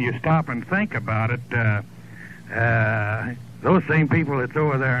people. When you stop and think about it, those same people that's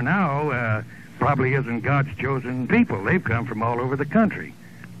over there now. Probably isn't God's chosen people. They've come from all over the country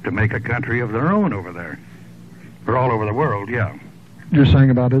to make a country of their own over there. Or all over the world, yeah. You're saying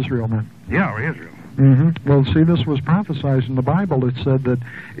about Israel, then? Yeah, or Israel. Well, see, this was prophesied in the Bible. It said that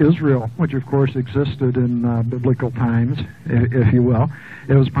Israel, which of course existed in biblical times, if you will,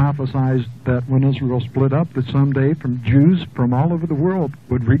 it was prophesied that when Israel split up, that someday Jews from all over the world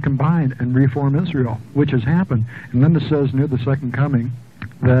would recombine and reform Israel, which has happened. And then it says near the second coming,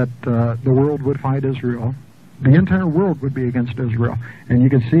 that the world would fight Israel. The entire world would be against Israel. And you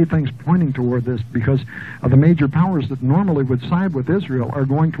can see things pointing toward this because the major powers that normally would side with Israel are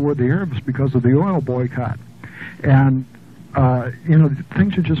going toward the Arabs because of the oil boycott. And,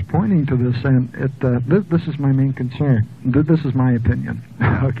 things are just pointing to this, and this is my main concern. This is my opinion,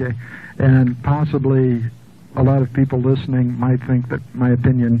 okay? And possibly a lot of people listening might think that my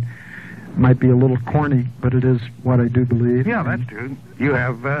opinion might be a little corny, but it is what I do believe. Yeah, that's true. You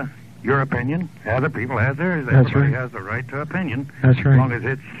have your opinion. Other people have theirs. That's Everybody right. has the right to opinion. That's right. As long as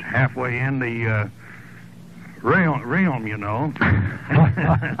it's halfway in the realm, you know.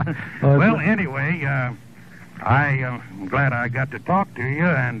 Well, anyway, I'm glad I got to talk to you,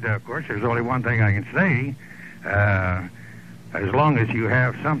 and of course there's only one thing I can say. As long as you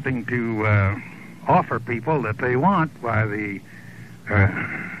have something to offer people that they want, why the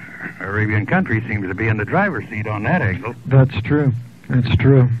Arabian country seems to be in the driver's seat on that angle. That's true. That's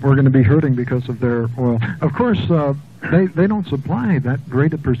true. We're going to be hurting because of their oil. Of course, they don't supply that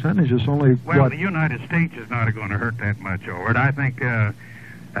great a percentage. It's only well, the United States is not going to hurt that much over it. I think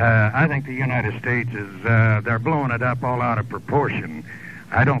the United States is they're blowing it up all out of proportion.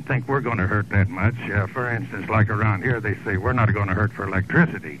 I don't think we're going to hurt that much. For instance, like around here, they say we're not going to hurt for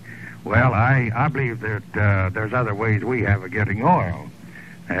electricity. Well, I believe that there's other ways we have of getting oil,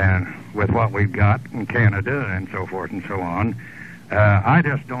 and with what we've got in Canada and so forth and so on. I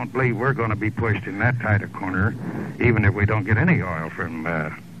just don't believe we're going to be pushed in that tight a corner, even if we don't get any oil from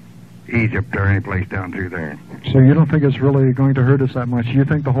Egypt or any place down through there. So you don't think it's really going to hurt us that much? You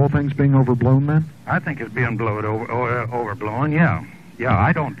think the whole thing's being overblown then? I think it's being overblown, yeah. Yeah,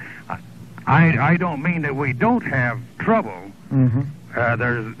 I don't mean that we don't have trouble. Mm-hmm.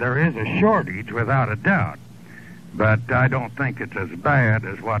 There is a shortage without a doubt, but I don't think it's as bad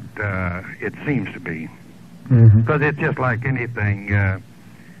as what it seems to be. Because it's just like anything.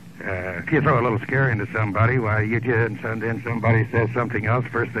 If you throw a little scare into somebody, why you just, and then somebody says something else,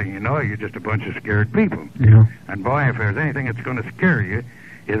 first thing you know, you're just a bunch of scared people. Yeah. And boy, if there's anything that's going to scare you,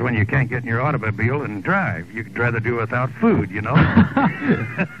 is when you can't get in your automobile and drive. You'd rather do without food, you know?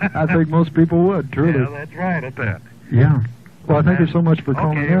 I think most people would, truly. Yeah, that's right at that. Yeah. Well, thank you so much for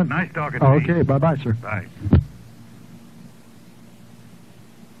calling in. Nice talking to you. Okay, bye-bye, sir. Bye.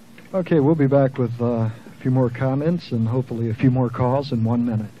 Okay, we'll be back with a few more comments and hopefully a few more calls in 1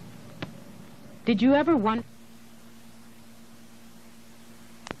 minute. Did you ever wonder?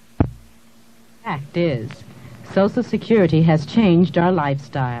 Fact is, Social Security has changed our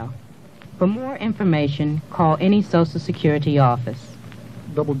lifestyle. For more information, call any Social Security office.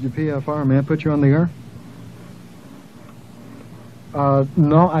 WPFR, may I put you on the air?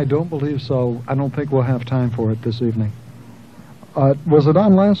 No, I don't believe so. I don't think we'll have time for it this evening. Was it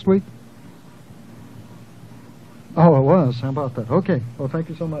on last week? Oh, it was. How about that? Okay. Well, thank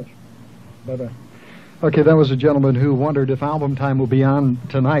you so much. Bye-bye. Okay, that was a gentleman who wondered if Album Time will be on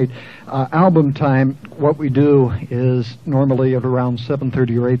tonight. Album Time, what we do is normally at around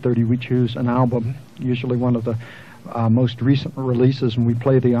 7:30 or 8:30 we choose an album, usually one of the most recent releases, and we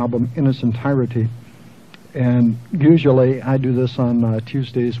play the album in its entirety. And usually I do this on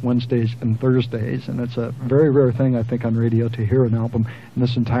Tuesdays, Wednesdays, and Thursdays, and it's a very rare thing, I think, on radio to hear an album in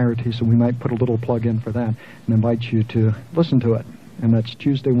its entirety, so we might put a little plug in for that and invite you to listen to it. And that's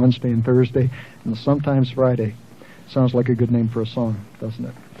Tuesday, Wednesday, and Thursday, and sometimes Friday. Sounds like a good name for a song, doesn't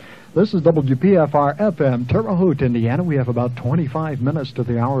it? This is WPFR FM, Terre Haute, Indiana. We have about 25 minutes to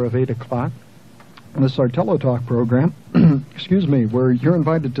the hour of 8 o'clock. And this is our TeleTalk program, excuse me, where you're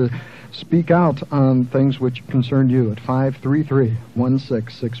invited to speak out on things which concern you at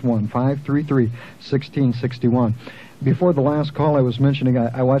 533-1661, 533-1661. Before the last call, I was mentioning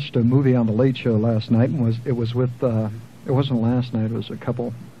I watched a movie on the Late Show last night, and it was with, it wasn't last night, it was a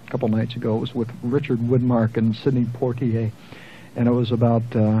couple nights ago. It was with Richard Woodmark and Sidney Poitier, and it was about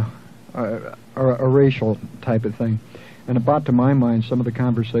a racial type of thing. And it brought to my mind some of the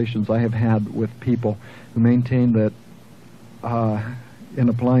conversations I have had with people who maintain that in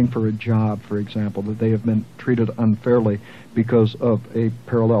applying for a job, for example, that they have been treated unfairly because of a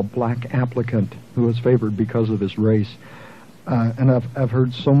parallel black applicant who was favored because of his race. And I've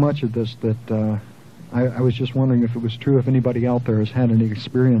heard so much of this that I was just wondering if it was true, if anybody out there has had any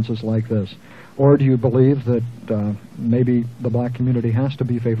experiences like this. Or do you believe that maybe the black community has to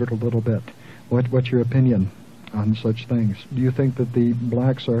be favored a little bit? What's your opinion on such things? Do you think that the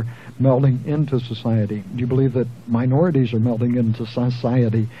blacks are melding into society? Do you believe that minorities are melding into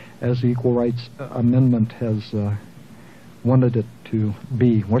society as the Equal Rights Amendment has wanted it to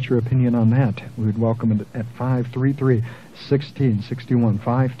be? What's your opinion on that? We would welcome it at 533-1661,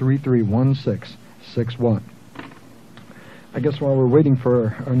 533-1661. I guess while we're waiting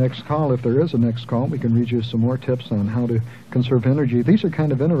for our next call, if there is a next call, we can read you some more tips on how to conserve energy. These are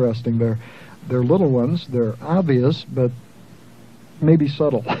kind of interesting. They're little ones. They're obvious, but maybe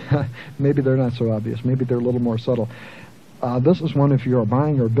subtle. Maybe they're not so obvious. Maybe they're a little more subtle. This is one if you're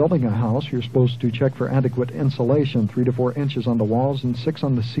buying or building a house, you're supposed to check for adequate insulation. 3 to 4 inches on the walls and 6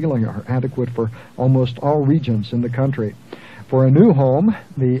 on the ceiling are adequate for almost all regions in the country. For a new home,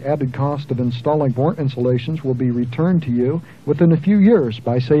 the added cost of installing more insulations will be returned to you within a few years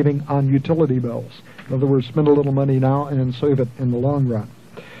by saving on utility bills. In other words, spend a little money now and save it in the long run.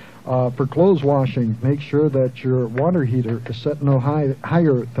 For clothes washing, make sure that your water heater is set no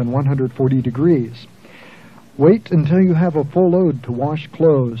higher than 140 degrees. Wait until you have a full load to wash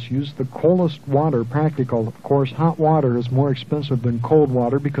clothes. Use the coldest water practical. Of course, hot water is more expensive than cold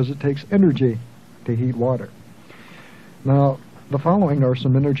water because it takes energy to heat water. Now, the following are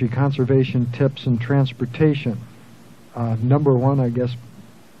some energy conservation tips in transportation. Number one, I guess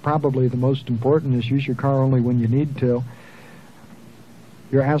probably the most important, is use your car only when you need to.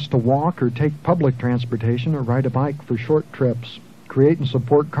 You're asked to walk or take public transportation or ride a bike for short trips. Create and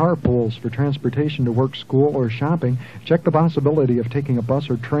support carpools for transportation to work, school, or shopping. Check the possibility of taking a bus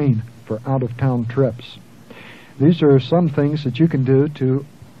or train for out-of-town trips. These are some things that you can do to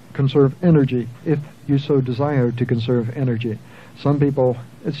conserve energy, if you so desire to conserve energy. Some people,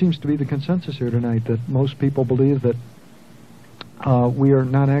 it seems to be the consensus here tonight, that most people believe that we are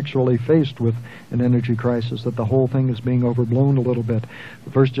not actually faced with an energy crisis, that the whole thing is being overblown a little bit.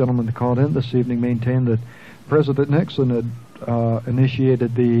 The first gentleman that called in this evening maintained that President Nixon had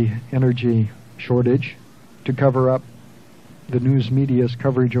initiated the energy shortage to cover up the news media's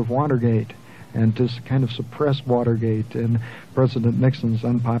coverage of Watergate and to kind of suppress Watergate and President Nixon's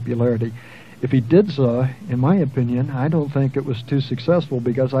unpopularity. If he did so, in my opinion, I don't think it was too successful,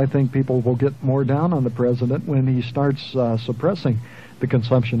 because I think people will get more down on the president when he starts suppressing the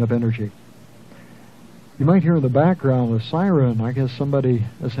consumption of energy. You might hear in the background a siren. I guess somebody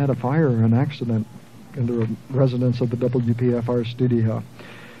has had a fire or an accident in the residence of the WPFR studio.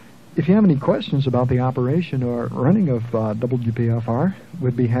 If you have any questions about the operation or running of WPFR,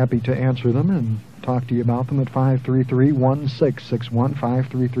 we'd be happy to answer them and talk to you about them at 533-1661,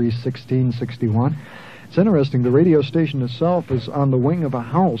 533-1661. It's interesting, the radio station itself is on the wing of a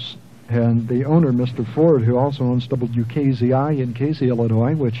house, and the owner, Mr. Ford, who also owns WKZI in Casey,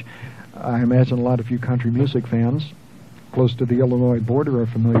 Illinois, which I imagine a lot of you country music fans close to the Illinois border are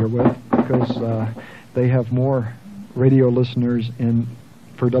familiar with, because they have more radio listeners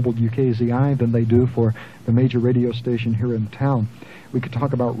for WKZI than they do for the major radio station here in town. We could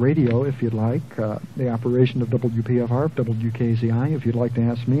talk about radio if you'd like, the operation of WPFR, WKZI. If you'd like to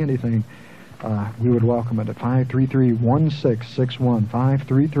ask me anything, we would welcome it at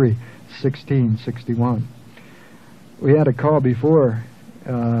 533-1661, 533-1661. We had a call before,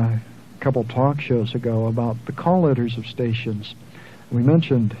 a couple talk shows ago, about the call letters of stations. We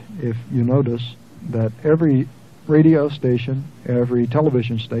mentioned, if you notice, that every radio station, every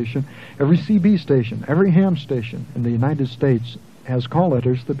television station, every CB station, every ham station in the United States has call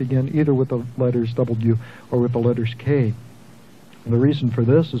letters that begin either with the letters W or with the letters K. And the reason for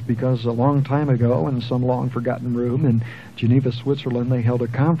this is because a long time ago, in some long-forgotten room in Geneva, Switzerland, they held a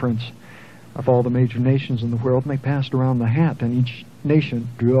conference of all the major nations in the world, and they passed around the hat, and each nation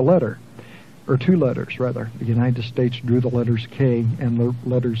drew a letter, or two letters, rather. The United States drew the letters K and the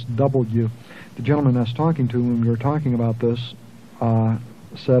letters W. The gentleman I was talking to when we were talking about this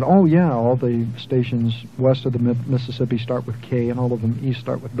said, oh yeah, all the stations west of the Mississippi start with K and all of them east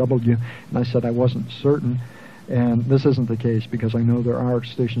start with W. And I said I wasn't certain, and this isn't the case, because I know there are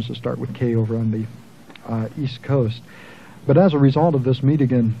stations that start with K over on the East Coast. But as a result of this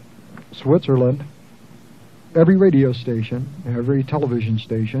meeting in Switzerland, every radio station, every television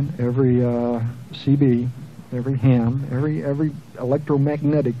station, every CB, every ham, every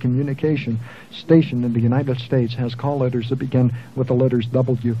electromagnetic communication station in the United States has call letters that begin with the letters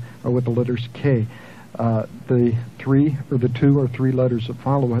W or with the letters K. The two or three letters that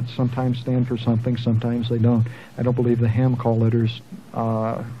follow it sometimes stand for something, sometimes they don't. I don't believe the ham call letters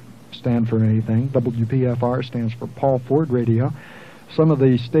stand for anything. WPFR stands for Paul Ford Radio. Some of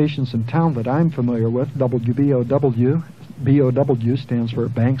the stations in town that I'm familiar with, WBOW, BOW stands for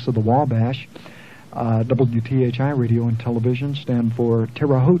Banks of the Wabash. WTHI Radio and Television stand for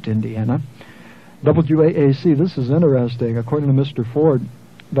Terre Haute, Indiana. WAAC, this is interesting. According to Mr. Ford,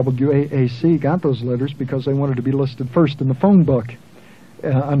 WAAC got those letters because they wanted to be listed first in the phone book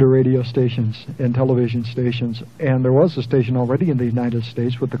under radio stations and television stations. And there was a station already in the United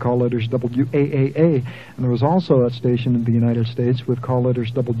States with the call letters WAAA, and there was also a station in the United States with call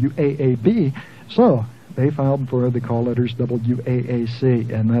letters WAAB. So They filed for the call letters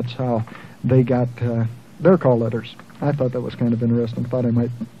WAAC, and that's how they got their call letters. I thought that was kind of interesting. Thought I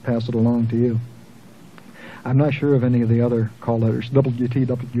might pass it along to you. I'm not sure of any of the other call letters.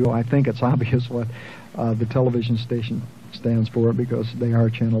 WTWO, I think it's obvious what the television station stands for because they are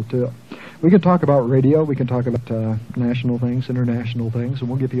Channel 2. We can talk about radio. We can talk about national things, international things, and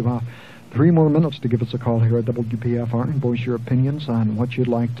we'll give you about 3 more minutes to give us a call here at WPFR and voice your opinions on what you'd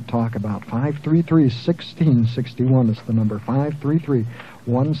like to talk about. 533-1661 is the number,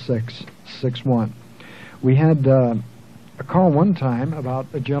 533-1661. We had a call one time about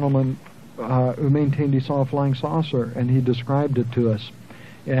a gentleman who maintained he saw a flying saucer, and he described it to us.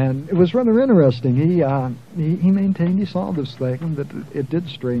 And it was rather interesting. He maintained he saw this thing, that it did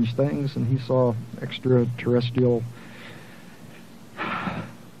strange things, and he saw extraterrestrial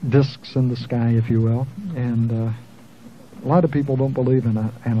discs in the sky, if you will. And a lot of people don't believe in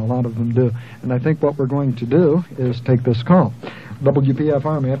it, and a lot of them do. And I think what we're going to do is take this call.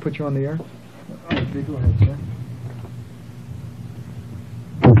 WPFR, may I put you on the air? Okay, go ahead, sir.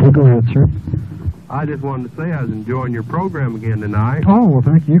 Okay, go ahead, sir. I just wanted to say I was enjoying your program again tonight. Oh, well,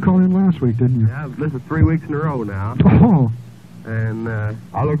 thank you. You called in last week, didn't you? Yeah, I've listened 3 weeks in a row now. Oh. And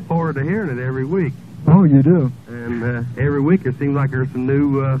I look forward to hearing it every week. Oh, you do? And every week it seems like there's some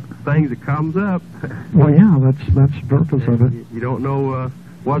new things that comes up. Well, yeah, that's the purpose of it. You don't know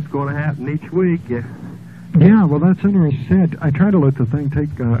what's going to happen each week. Yeah, well, that's interesting. I try to let the thing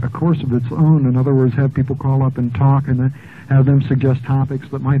take a course of its own. In other words, have people call up and talk, and then have them suggest topics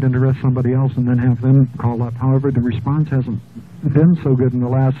that might interest somebody else, and then have them call up. However, the response hasn't been so good in the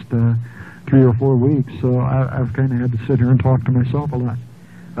last 3 or 4 weeks, so I've kind of had to sit here and talk to myself a lot.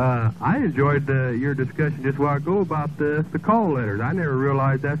 I enjoyed your discussion just a while ago about the call letters. I never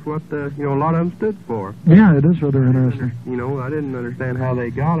realized that's what a lot of them stood for. Yeah, it is rather interesting. I didn't understand how they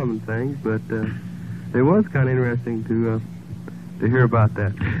got them and things, but it was kind of interesting to hear about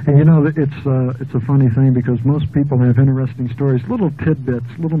that. And it's a funny thing because most people have interesting stories, little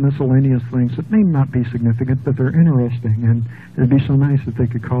tidbits, little miscellaneous things that may not be significant, but they're interesting. And it'd be so nice if they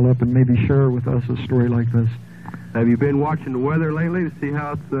could call up and maybe share with us a story like this. Have you been watching the weather lately to see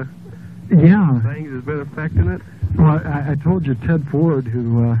how it's things has been affecting it? Well, I told you Ted Ford,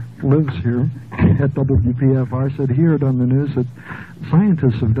 who lives here at WPFR, said he heard on the news that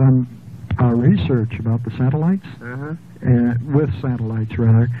scientists have done research about the satellites, with satellites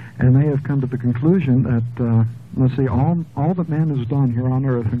rather, and they have come to the conclusion that let's see, all that man has done here on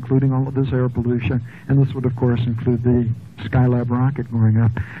Earth, including all of this air pollution, and this would of course include the Skylab rocket going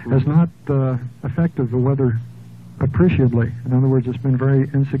up, has not affected the weather appreciably. In other words, it's been very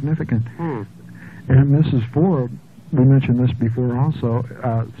insignificant. And Mrs. Ford, we mentioned this before also,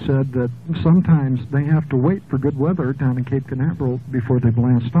 said that sometimes they have to wait for good weather down in Cape Canaveral before they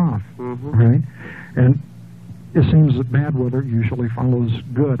blast off, right? And it seems that bad weather usually follows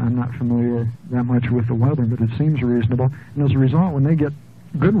good. I'm not familiar that much with the weather, but it seems reasonable. And as a result, when they get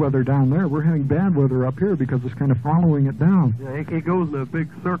good weather down there, we're having bad weather up here because it's kind of following it down. Yeah, it goes in a big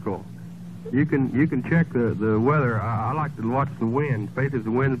circle. You can check the weather. I like to watch the wind. Basically, if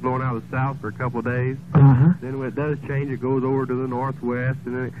the wind's blowing out of the south for a couple of days, then when it does change, it goes over to the northwest,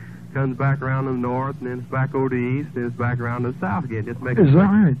 and then it comes back around to the north, and then it's back over to the east, and it's back around to the south again. Is that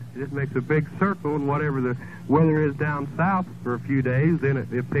right? It just makes a big circle, and whatever the weather is down south for a few days, then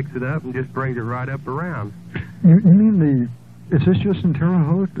it picks it up and just brings it right up around. You mean is this just in Terre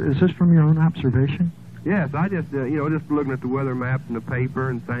Haute? Is this from your own observation? Yes, I just just looking at the weather maps in the paper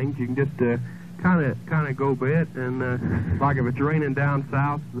and things, you can just kind of go bit, and like if it's raining down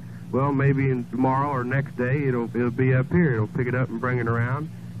south, well, maybe tomorrow or next day it'll be up here. It'll pick it up and bring it around.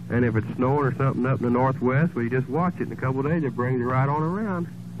 And if it's snowing or something up in the northwest, well, you just watch it in a couple of days. It brings it right on around.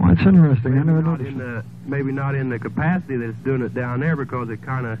 Well, that's interesting. I never noticed. Maybe not in the capacity that it's doing it down there because it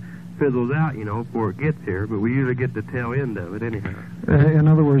kind of fizzles out, before it gets here, but we usually get the tail end of it anyhow. In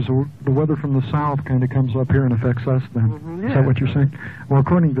other words, the weather from the south kind of comes up here and affects us then. Is that what you're saying? Well,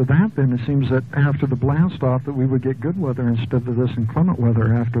 according to that, then, it seems that after the blast-off that we would get good weather instead of this inclement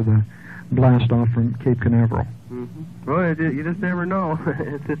weather after the blast-off from Cape Canaveral. Well, you just never know.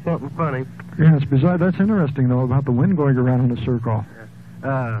 It's just something funny. Yeah, it's bizarre. That's interesting, though, about the wind going around in a circle.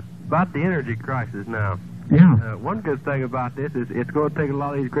 About the energy crisis now. Yeah. One good thing about this is it's going to take a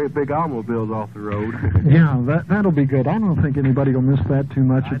lot of these great big automobiles off the road. Yeah, that'll be good. I don't think anybody will miss that too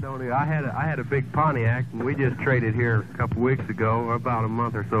much. I don't. I had a big Pontiac, and we just traded here a couple weeks ago, about a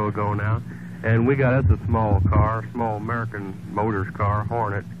month or so ago now, and we got us a small American Motors car,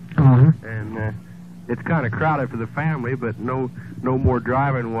 Hornet, and it's kind of crowded for the family, but no more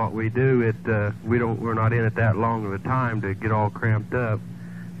driving what we do. We're not in it that long of a time to get all cramped up.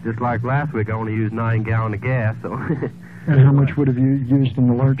 just like last week, I only used 9 gallons of gas. So. And how much would have you used in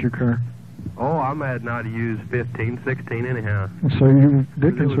the larger car? Oh, I might not have used 15, 16 anyhow. So you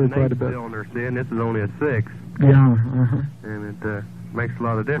did consider quite a bit. Cylinder, see, and this is only a 6. Yeah. And it makes a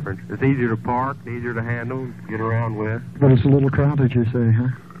lot of difference. It's easier to park, easier to handle, get around with. But it's a little crowded, you say, huh?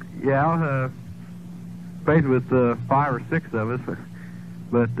 Yeah, especially with 5 or 6 of us.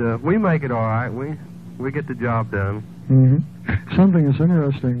 But we make it all right. We get the job done. Something is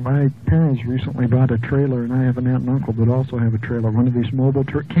interesting. My parents recently bought a trailer, and I have an aunt and uncle that also have a trailer, one of these mobile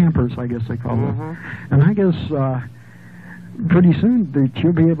campers, I guess they call them. And I guess pretty soon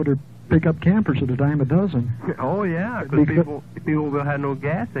you'll be able to pick up campers at a dime a dozen. Oh, yeah, because people will have no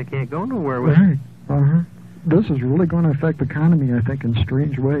gas. They can't go nowhere with it. This is really going to affect the economy, I think, in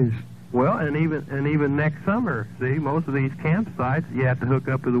strange ways. Well, and even next summer, see, most of these campsites, you have to hook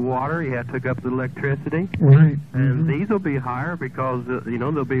up to the water, you have to hook up to the electricity. Right. And these will be higher because,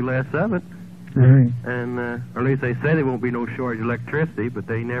 there'll be less of it. Right. And, or at least they say there won't be no shortage of electricity, but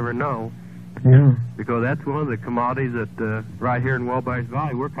they never know. Yeah. Because that's one of the commodities that, right here in Wabash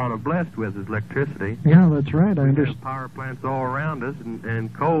Valley, we're kind of blessed with, is electricity. Yeah, that's right. I understand. There's power plants all around us,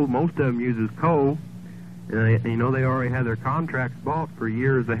 and coal, most of them uses coal. They already have their contracts bought for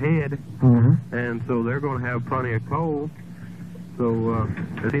years ahead, and so they're going to have plenty of coal. So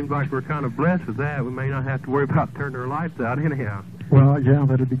it seems like we're kind of blessed with that. We may not have to worry about turning our lights out anyhow. Well, yeah,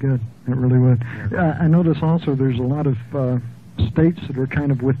 that'd be good. It really would. Yeah. I notice also there's a lot of states that are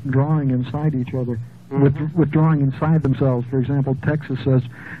kind of withdrawing inside each other, withdrawing inside themselves. For example, Texas says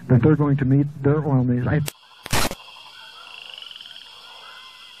that they're going to meet their oil needs.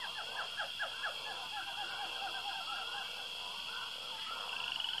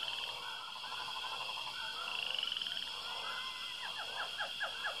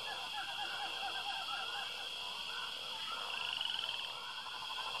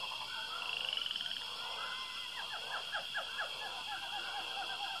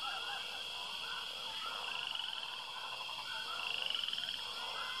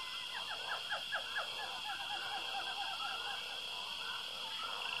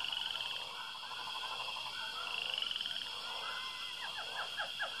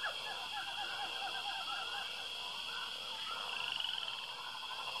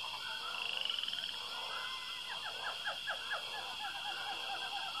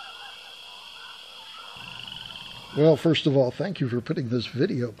 Well, first of all, thank you for putting this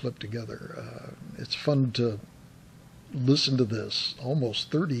video clip together. It's fun to listen to this almost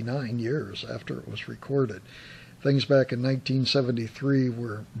 39 years after it was recorded. Things back in 1973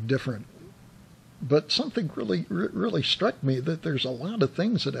 were different. But something really struck me, that there's a lot of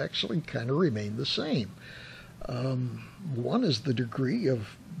things that actually kind of remain the same. One is the degree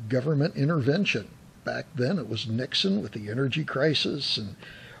of government intervention. Back then it was Nixon with the energy crisis, and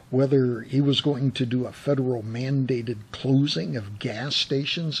whether he was going to do a federal mandated closing of gas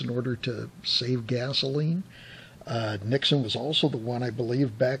stations in order to save gasoline. Nixon was also the one, I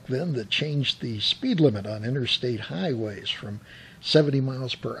believe, back then that changed the speed limit on interstate highways from 70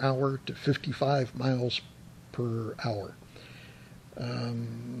 miles per hour to 55 miles per hour.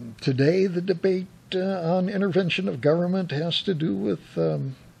 Today, the debate on intervention of government has to do with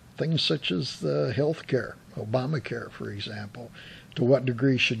things such as health care, Obamacare, for example. To what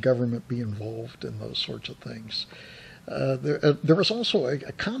degree should government be involved in those sorts of things? There was also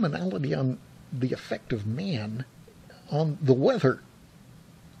a commonality on the effect of man on the weather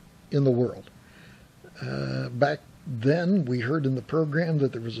in the world. Back then, we heard in the program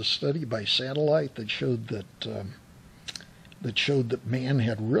that there was a study by satellite that showed that man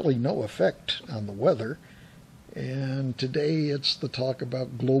had really no effect on the weather. And today, it's the talk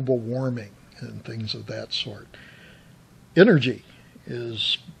about global warming and things of that sort. Energy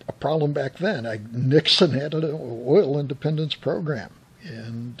is a problem back then. Nixon had an oil independence program,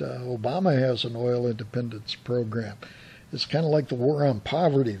 and Obama has an oil independence program. It's kind of like the war on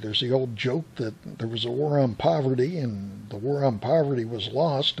poverty. There's the old joke that there was a war on poverty, and the war on poverty was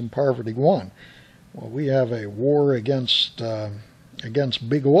lost and poverty won. Well, we have a war against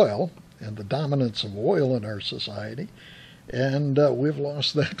big oil and the dominance of oil in our society, and we've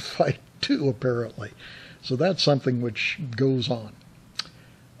lost that fight too, apparently. So that's something which goes on.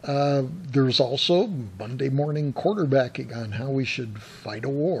 There's also Monday morning quarterbacking on how we should fight a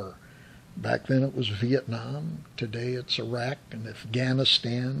war. Back then it was Vietnam. Today it's Iraq and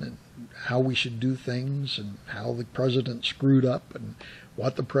Afghanistan, and how we should do things and how the president screwed up and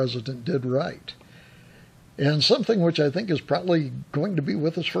what the president did right. And something which I think is probably going to be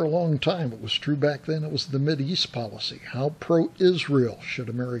with us for a long time. It was true back then. It was the Mideast policy. How pro-Israel should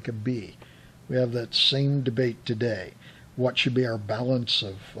America be? We have that same debate today. what should be our balance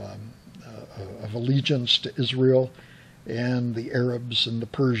of allegiance to Israel and the Arabs and the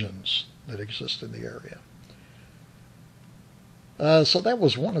Persians that exist in the area. So that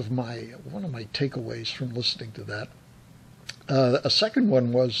was one of my takeaways from listening to that. A second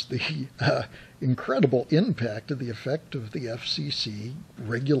one was the incredible impact of the effect of the FCC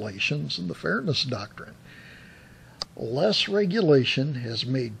regulations and the Fairness Doctrine. Less regulation has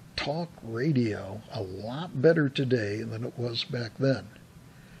made talk radio a lot better today than it was back then.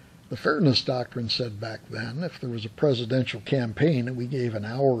 The Fairness Doctrine said back then if there was a presidential campaign and we gave an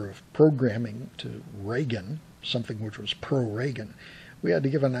hour of programming to Reagan, something which was pro-Reagan, we had to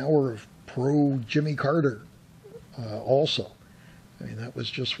give an hour of pro-Jimmy Carter also. I mean, that was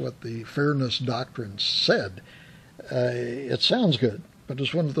just what the Fairness Doctrine said. It sounds good, but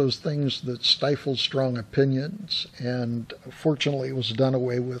it's one of those things that stifles strong opinions, and fortunately it was done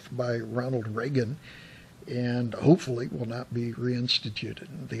away with by Ronald Reagan, and hopefully will not be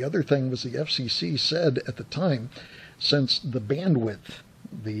reinstituted. The other thing was the FCC said at the time, since the bandwidth,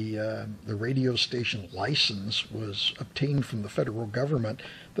 the radio station license was obtained from the federal government,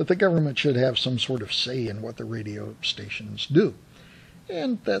 that the government should have some sort of say in what the radio stations do.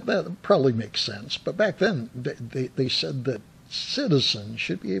 And that probably makes sense. But back then, they said that citizens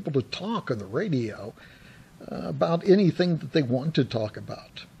should be able to talk on the radio about anything that they want to talk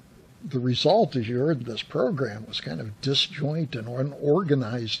about. The result, as you heard in this program, was kind of disjoint and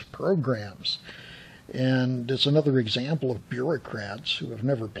unorganized programs. And it's another example of bureaucrats who have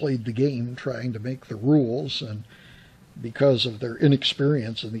never played the game trying to make the rules, and because of their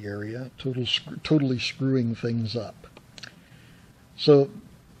inexperience in the area, totally screwing things up. So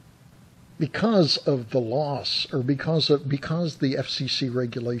because of the loss, or because the FCC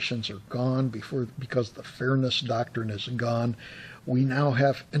regulations are gone, because the Fairness Doctrine is gone, we now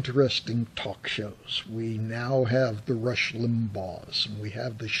have interesting talk shows. We now have the Rush Limbaughs, and we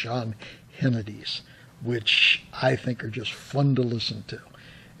have the Sean Hannitys, which I think are just fun to listen to.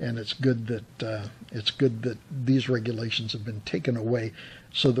 And it's good that these regulations have been taken away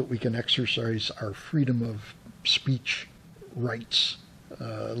so that we can exercise our freedom of speech rights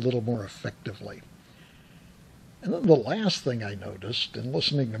a little more effectively. And then the last thing I noticed in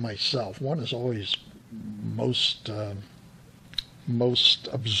listening to myself, one is always most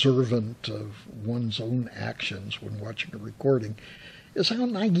observant of one's own actions when watching a recording, is how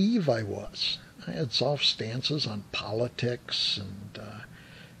naive I was. I had soft stances on politics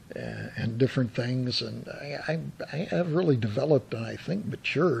and different things, and I have really developed and I think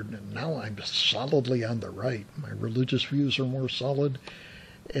matured, and now I'm solidly on the right. My religious views are more solid,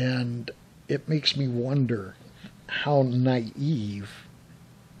 and it makes me wonder how naive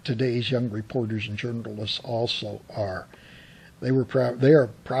today's young reporters and journalists also are. They are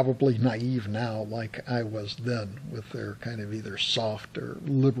probably naive now like I was then, with their kind of either soft or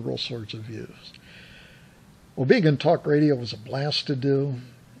liberal sorts of views. Well, being in talk radio was a blast to do.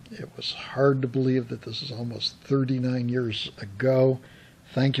 It was hard to believe that this is almost 39 years ago.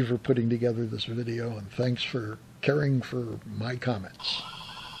 Thank you for putting together this video, and thanks for caring for my comments.